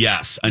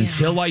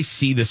until I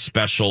see the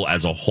special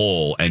as a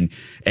whole and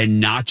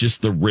not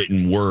just the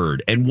written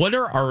word. And what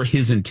are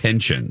his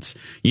intentions?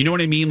 You know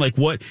what I mean? Like,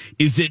 what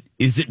is it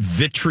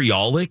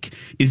vitriolic?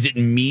 Is it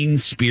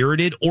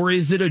mean-spirited, or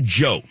is it a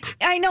joke?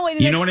 I know, and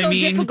it's so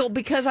difficult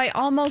because I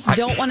almost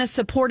don't want to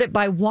support it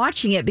by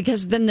watching it,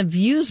 because then the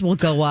views will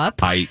go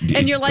up.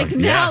 And you're like,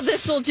 now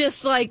this will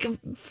just like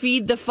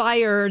feed the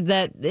fire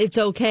that it's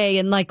okay.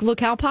 And like, look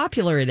how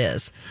popular it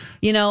is.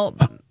 I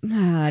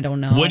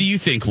don't know. What do you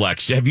think,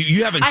 Lex? You haven't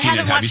seen it? I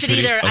haven't watched it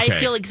either. Okay. I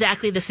feel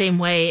exactly the same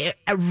way.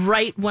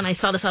 Right when I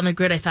saw this on the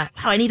grid, I thought,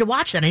 wow, I need to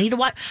watch that.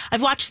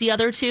 I've watched the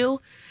other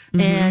two,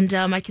 and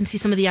I can see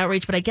some of the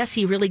outrage, but I guess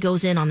he really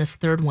goes in on this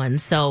third one.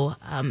 So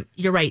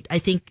you're right. I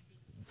think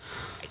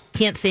I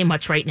can't say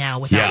much right now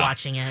without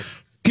watching it.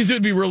 Because it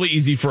would be really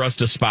easy for us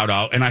to spout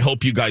out, and I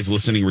hope you guys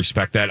listening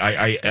respect that.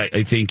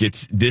 I think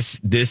it's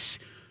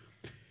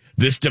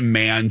this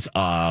demands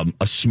a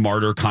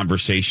smarter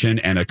conversation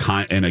and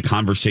a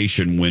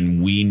conversation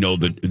when we know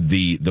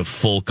the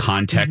full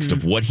context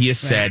of what he has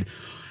said.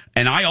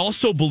 And I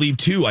also believe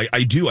too,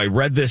 I do. I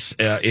read this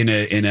in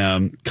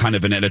a kind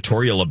of an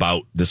editorial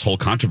about this whole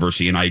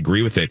controversy, and I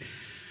agree with it.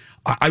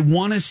 I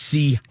want to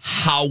see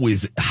how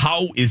is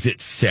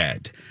it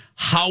said?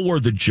 How are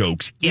the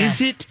jokes?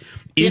 Yes. Is it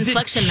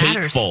inflection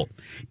hateful?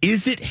 Matters.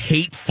 Is it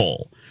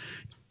hateful?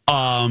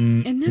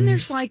 And then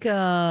there's like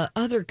a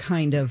other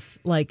kind of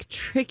like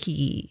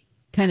tricky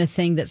kind of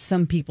thing that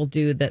some people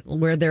do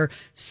where they're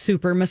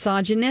super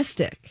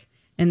misogynistic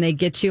and they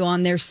get you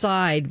on their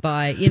side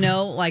by,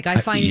 like I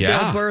find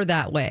Bill Burr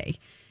that way.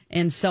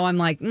 And so I'm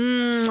like,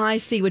 I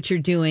see what you're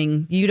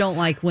doing. You don't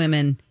like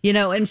women,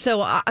 and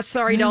so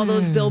sorry to all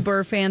those Bill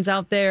Burr fans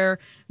out there,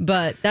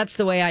 but that's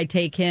the way I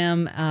take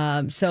him.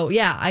 So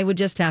yeah, I would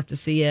just have to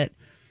see it.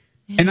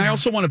 And I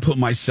also want to put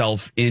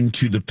myself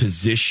into the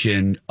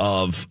position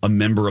of a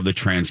member of the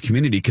trans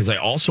community, because I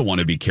also want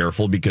to be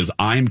careful, because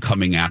I'm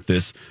coming at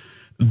this,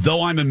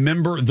 though I'm a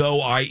member,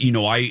 though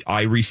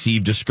I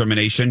receive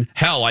discrimination.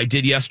 Hell, I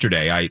did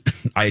yesterday. I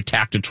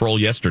attacked a troll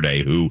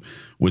yesterday who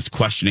was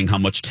questioning how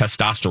much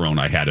testosterone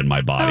I had in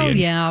my body. Oh,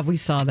 yeah, we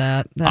saw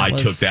that. I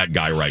took that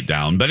guy right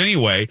down. But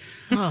anyway,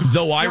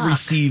 though I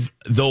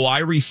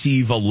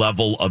receive a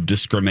level of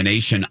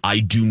discrimination, I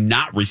do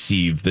not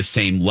receive the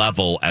same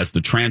level as the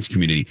trans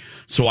community.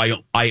 So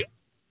I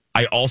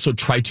also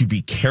try to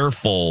be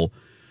careful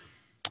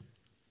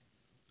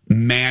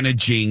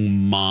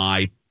managing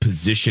my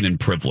position and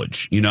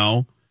privilege,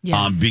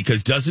 Yes.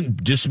 because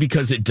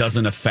because it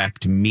doesn't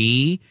affect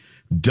me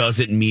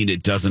doesn't mean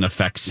it doesn't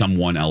affect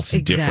someone else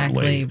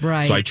differently.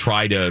 Right. So I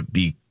try to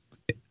be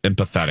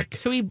empathetic.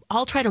 Should we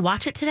all try to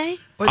watch it today?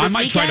 Or this I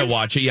might weekend? try to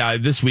watch it. Yeah,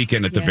 this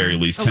weekend at the very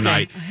least.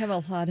 Tonight. I have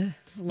a lot of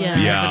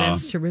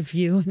evidence to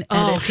review and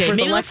edit. Okay, for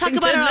maybe the let's talk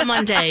about it on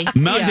Monday.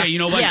 Monday,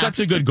 that's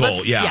a good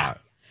goal.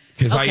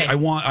 Because I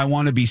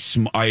want to be.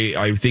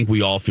 I think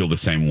we all feel the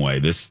same way.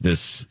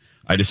 This.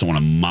 I just don't want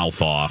to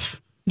mouth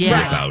off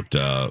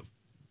without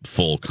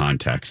full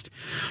context.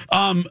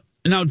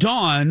 Now,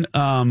 Dawn,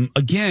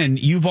 again,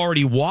 you've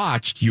already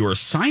watched your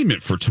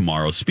assignment for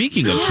tomorrow.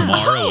 Speaking of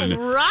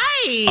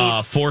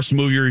tomorrow, Forced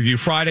Movie Review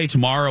Friday,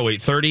 tomorrow,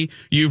 8:30.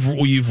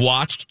 You've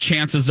watched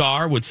Chances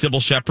Are with Sybil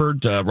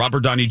Shepherd,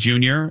 Robert Downey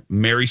Jr.,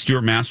 Mary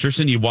Stuart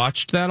Masterson. You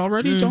watched that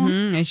already,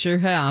 Dawn? I sure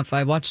have.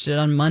 I watched it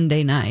on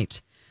Monday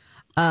night.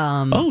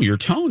 Your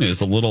tone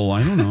is a little,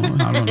 I don't know.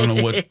 I don't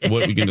know what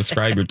we can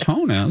describe your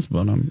tone as,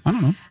 but I don't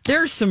know.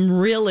 There are some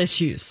real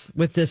issues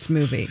with this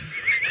movie.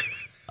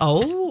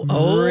 Real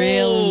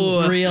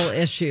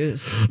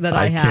issues that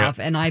I have,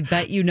 and I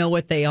bet you know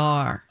what they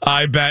are.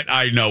 I bet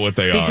I know what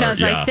they are.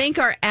 Because I think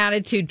our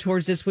attitude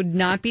towards this would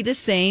not be the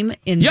same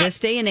in this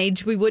day and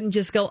age. We wouldn't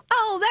just go,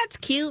 oh, that's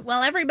cute.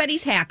 Well,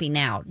 everybody's happy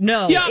now.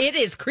 No, it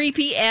is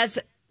creepy as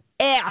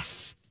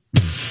S.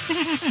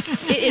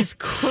 It is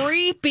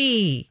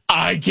creepy.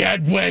 I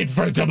can't wait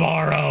for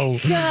tomorrow.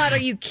 God, are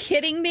you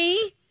kidding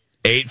me?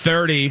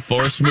 8:30,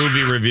 Forced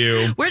Movie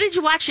Review. Where did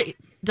you watch it,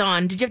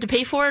 Dawn? Did you have to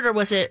pay for it, or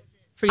was it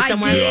free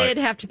somewhere? I did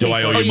have to pay for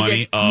it. Do I owe you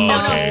money? Oh,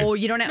 no,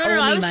 okay. You don't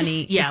owe me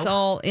money. It's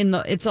all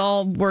it's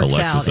all works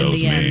Alexis out in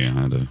the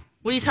end.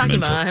 What are you talking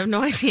about? I have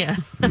no idea.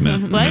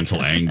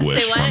 Mental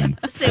anguish from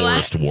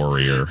Forest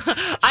Warrior.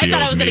 I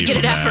thought I was going to get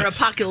it after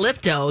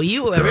Apocalypto.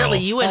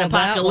 You went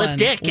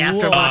apocalyptic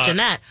after watching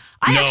that.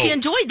 I actually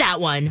enjoyed that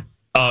one.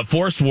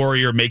 Forest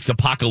Warrior makes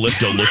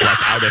Apocalypto look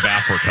like out of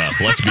Africa.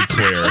 Let's be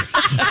clear.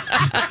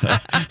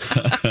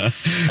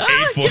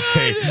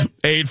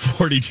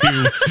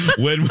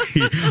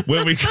 8:42.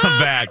 When we come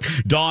back,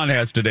 Dawn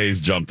has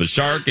today's Jump the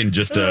Shark in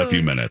just a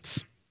few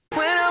minutes.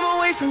 When I'm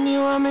away from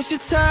you, I miss your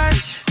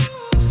touch.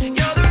 You're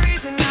the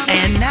reason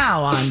And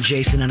now on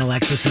Jason and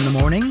Alexis in the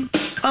Morning,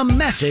 a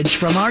message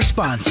from our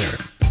sponsor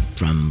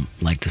from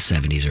like the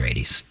 70s or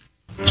 80s.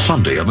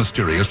 Sunday, a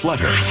mysterious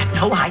letter. I had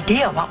no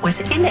idea what was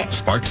in it.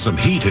 Sparked some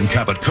heat in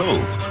Cabot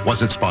Cove.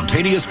 Was it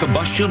spontaneous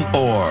combustion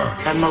or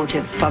A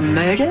motive for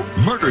murder?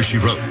 murder, she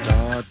wrote?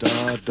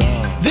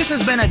 This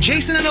has been a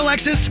Jason and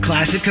Alexis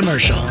classic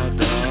commercial.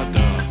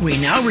 We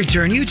now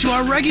return you to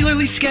our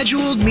regularly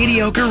scheduled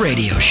mediocre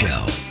radio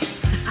show.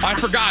 I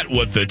forgot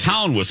what the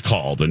town was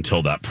called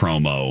until that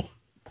promo.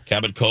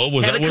 Cabot Cove,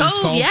 was Cabot that what it's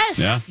Cove, called? yes.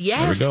 Yeah.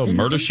 Yes. There we go.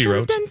 Murder, she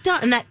wrote. Dun,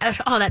 dun. And that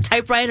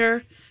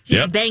typewriter.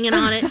 He's banging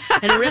on it,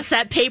 and it rips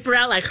that paper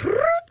out like, look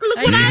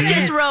what I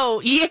just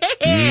wrote.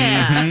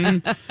 Yeah.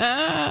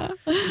 That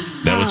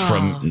was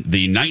from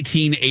the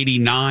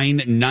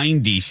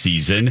 1989-90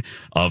 season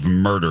of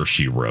Murder,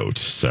 She Wrote.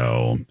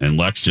 So, and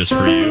Lex, just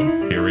for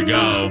you, here we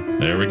go.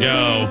 There we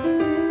go.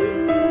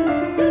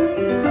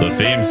 The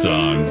theme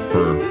song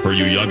for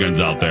you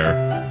young'uns out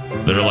there.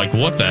 They're like,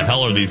 what the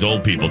hell are these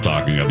old people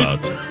talking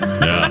about?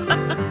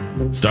 Yeah.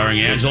 Starring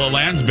Angela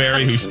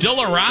Lansbury, who's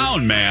still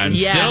around, man.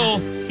 Yeah. Still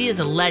He is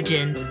a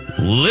legend.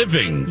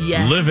 living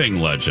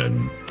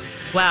legend.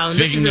 Wow. And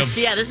Speaking this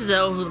is the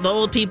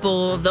old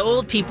people. The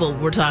old people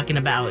we're talking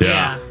about.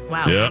 Yeah.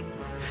 Wow. Yeah.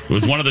 It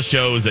was one of the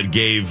shows that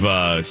gave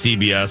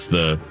CBS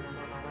the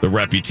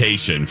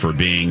reputation for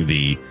being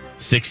the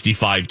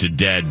 65 to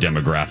dead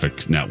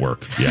demographic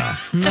network. Yeah.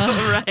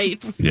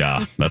 Right.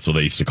 Yeah, that's what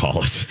they used to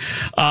call it.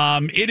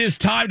 It is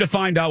time to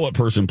find out what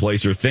person,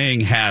 place, or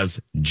thing has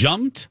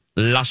jumped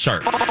la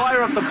shark.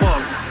 Fire up the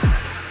boat.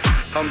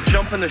 I'm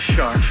jumping the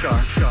shark.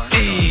 It's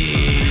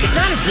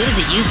not as good as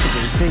it used to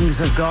be. Things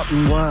have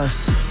gotten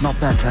worse, not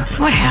better.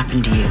 What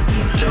happened to you?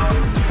 Jump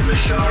the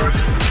shark.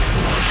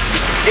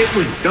 It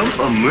was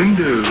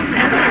Dumpamundo.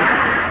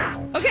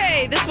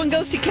 Okay, this one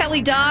goes to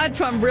Kelly Dodd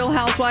from Real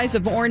Housewives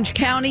of Orange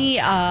County.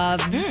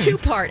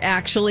 Two-part,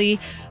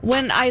 actually.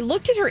 When I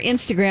looked at her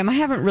Instagram, I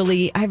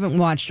haven't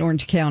watched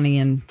Orange County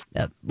in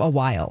a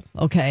while,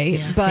 okay?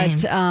 Yeah, but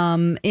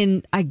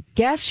same. I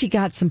guess she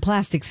got some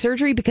plastic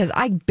surgery because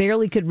I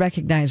barely could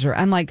recognize her.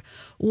 I'm like,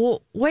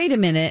 well, wait a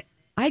minute.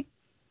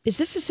 Is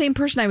this the same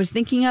person I was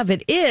thinking of?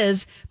 It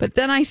is, but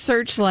then I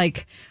searched,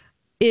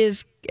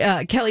 is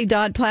Kelly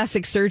Dodd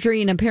plastic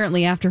surgery, and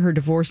apparently after her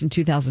divorce in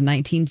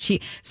 2019,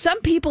 some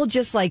people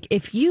just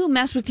if you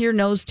mess with your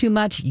nose too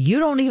much, you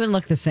don't even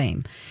look the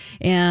same.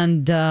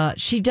 And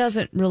she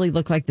doesn't really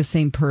look like the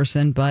same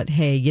person, but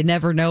hey, you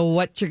never know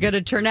what you're going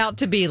to turn out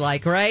to be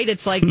like, right?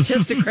 It's like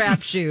just a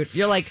crapshoot.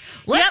 You're like,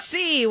 let's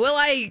see, will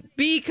I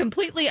be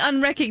completely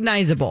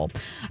unrecognizable?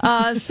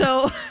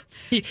 So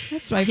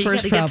that's my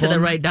first problem. Get to the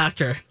right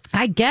doctor.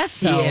 I guess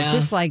so. Yeah.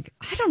 Just I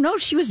don't know.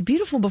 She was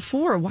beautiful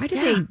before. Why did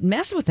they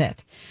mess with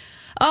it?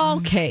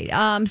 Okay.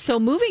 So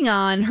moving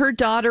on, her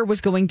daughter was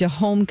going to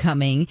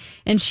homecoming,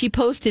 and she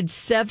posted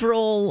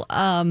several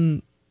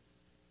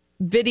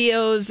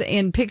videos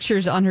and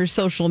pictures on her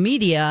social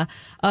media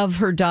of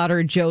her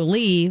daughter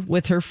Jolie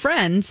with her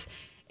friends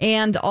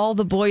and all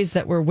the boys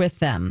that were with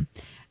them.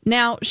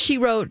 Now she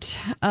wrote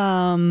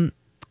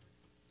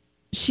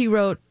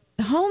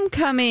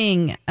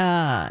homecoming.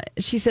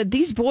 She said,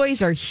 these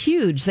boys are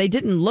huge. They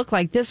didn't look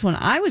like this when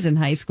I was in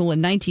high school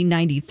in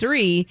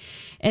 1993.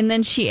 And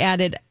then she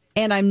added,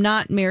 and I'm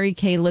not Mary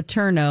Kay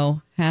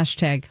Letourneau,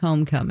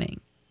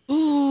 #homecoming.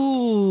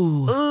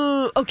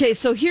 Ooh. Okay,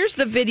 so here's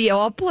the video.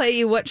 I'll play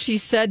you what she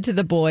said to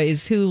the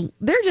boys, who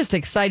they're just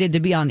excited to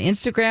be on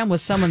Instagram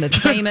with someone that's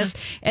famous.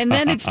 And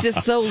then it's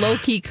just so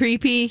low-key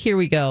creepy. Here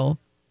we go.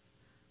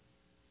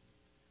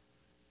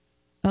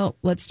 Oh,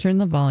 let's turn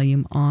the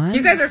volume on.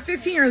 You guys are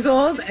 15 years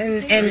old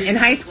and in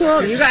high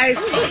school. You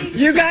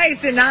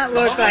guys did not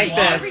look like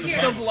this.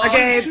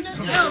 Okay.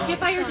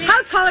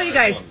 How tall are you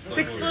guys?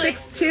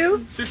 6'2"?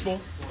 6'4".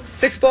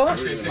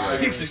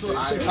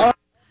 6'4"?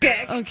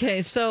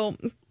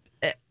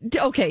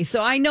 Okay,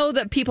 so I know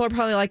that people are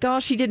probably like, oh,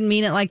 she didn't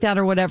mean it like that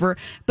or whatever,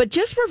 but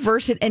just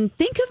reverse it and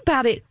think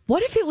about it.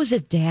 What if it was a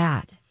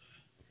dad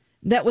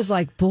that was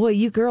like, boy,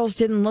 you girls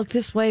didn't look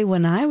this way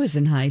when I was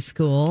in high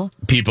school?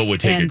 People would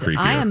take it creepier.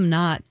 I am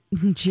not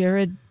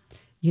Jared,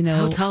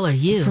 how tall are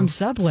you? From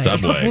Subway.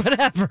 Or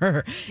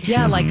whatever.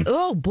 Yeah,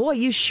 oh boy,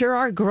 you sure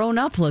are grown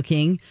up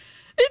looking.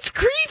 It's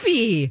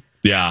creepy.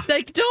 Yeah.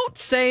 Don't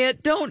say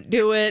it. Don't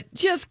do it.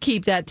 Just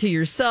keep that to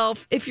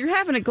yourself. If you're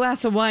having a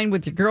glass of wine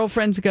with your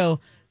girlfriends, go,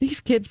 these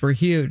kids were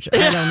huge.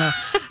 I don't know.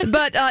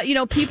 But,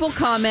 people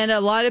comment. A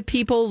lot of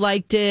people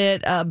liked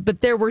it. But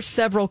there were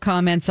several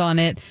comments on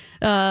it.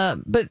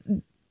 But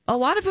a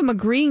lot of them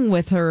agreeing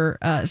with her,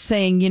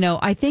 saying,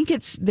 I think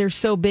they're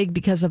so big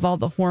because of all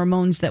the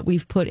hormones that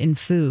we've put in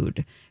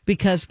food.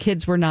 Because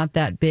kids were not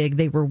that big.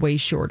 They were way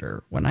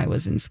shorter when I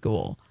was in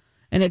school.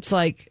 And it's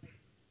like,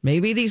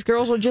 Maybe these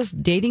girls are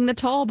just dating the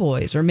tall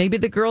boys, or maybe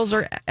the girls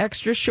are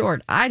extra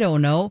short. I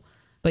don't know,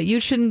 but you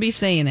shouldn't be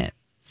saying it.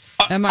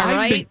 Am I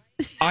right?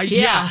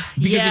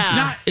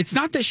 Because it's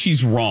not that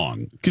she's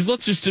wrong. Because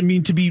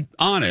to be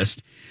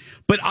honest,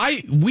 but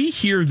we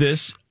hear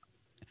this.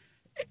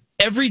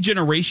 Every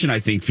generation, I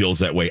think, feels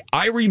that way.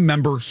 I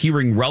remember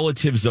hearing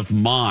relatives of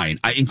mine,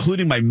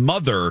 including my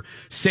mother,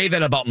 say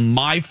that about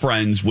my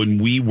friends when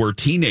we were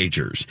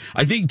teenagers.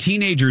 I think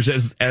teenagers,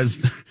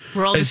 as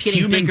we're all just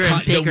getting bigger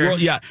and bigger.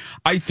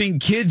 I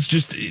think kids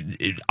just.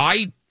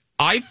 I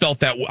felt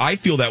that. I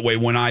feel that way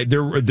when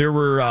there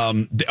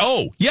were.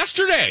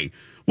 Yesterday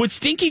with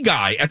Stinky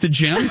Guy at the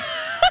gym,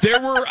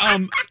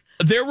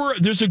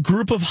 there's a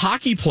group of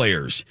hockey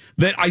players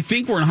that I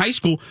think were in high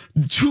school.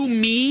 To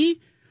me,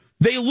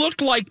 they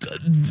looked like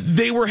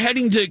they were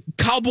heading to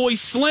Cowboy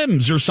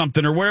Slims or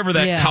something, or wherever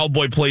that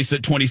cowboy place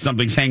that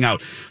 20-somethings hang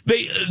out.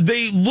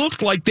 They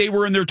looked like they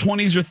were in their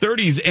 20s or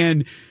 30s.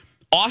 And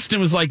Austin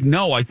was like,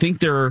 no, I think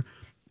they're...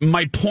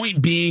 My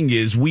point being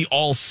is we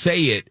all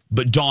say it,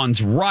 but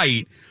Dawn's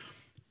right.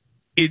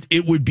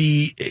 It would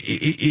be...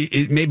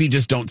 maybe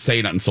just don't say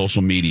it on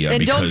social media.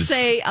 And don't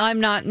say, I'm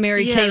not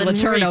Mary Kay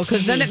Letourneau,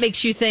 because then it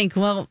makes you think,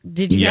 well,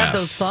 did you have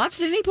those thoughts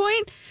at any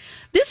point?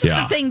 This is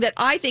the thing that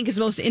I think is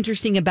most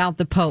interesting about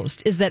the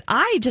post, is that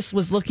I just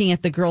was looking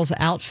at the girls'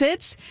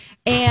 outfits,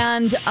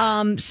 and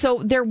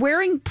so they're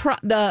wearing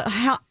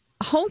the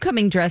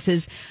homecoming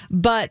dresses,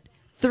 but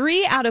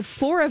 3 out of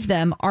 4 of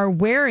them are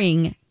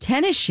wearing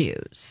tennis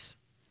shoes.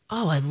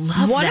 Oh, I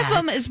love One that. of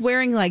them is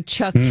wearing like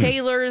Chuck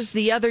Taylors.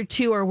 The other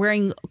 2 are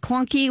wearing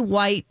clunky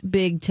white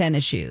big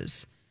tennis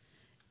shoes.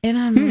 And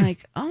I'm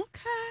like, okay.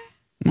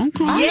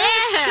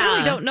 I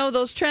really don't know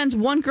those trends.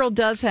 One girl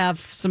does have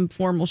some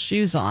formal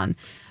shoes on.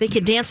 They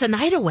could dance the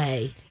night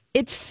away.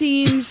 It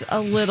seems a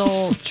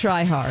little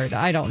try hard.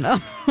 I don't know.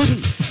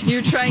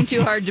 You're trying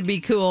too hard to be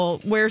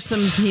cool. Wear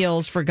some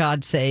heels, for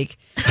God's sake.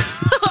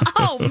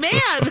 Oh,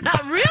 man.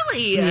 Not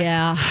really.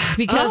 Yeah,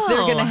 because they're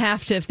going to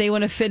have to, if they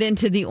want to fit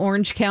into the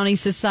Orange County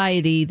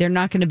society, they're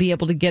not going to be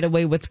able to get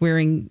away with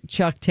wearing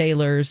Chuck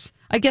Taylors.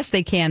 I guess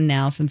they can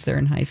now since they're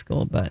in high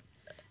school, but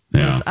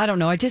I don't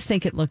know. I just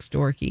think it looks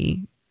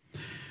dorky.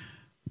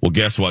 Well,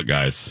 guess what,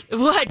 guys?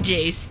 What,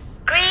 Jace?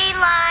 Green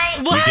light.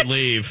 What? We can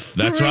leave.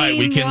 That's right.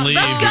 We can leave.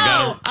 Let's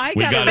go. I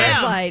got a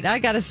red light. I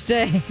got to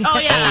stay. Oh,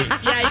 yeah.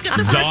 Yeah, you got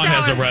the first Dawn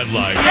has a red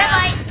light. Red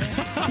light.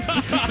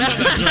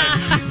 That's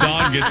right.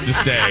 Dawn gets to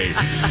stay.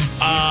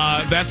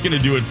 That's going to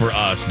do it for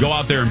us. Go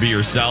out there and be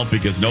yourself,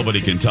 because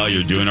nobody can tell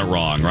you're doing it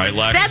wrong. Right,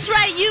 Lex? That's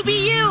right. You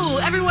be you.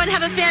 Everyone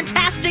have a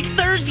fantastic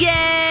Thursday.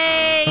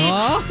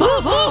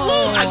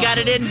 Oh. I got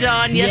it in,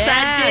 Dawn. Yes,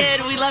 I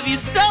did. We love you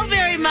so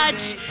very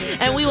much.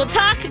 And we will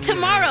talk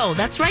tomorrow.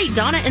 That's right.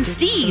 Donna and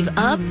Steve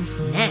up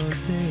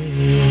next.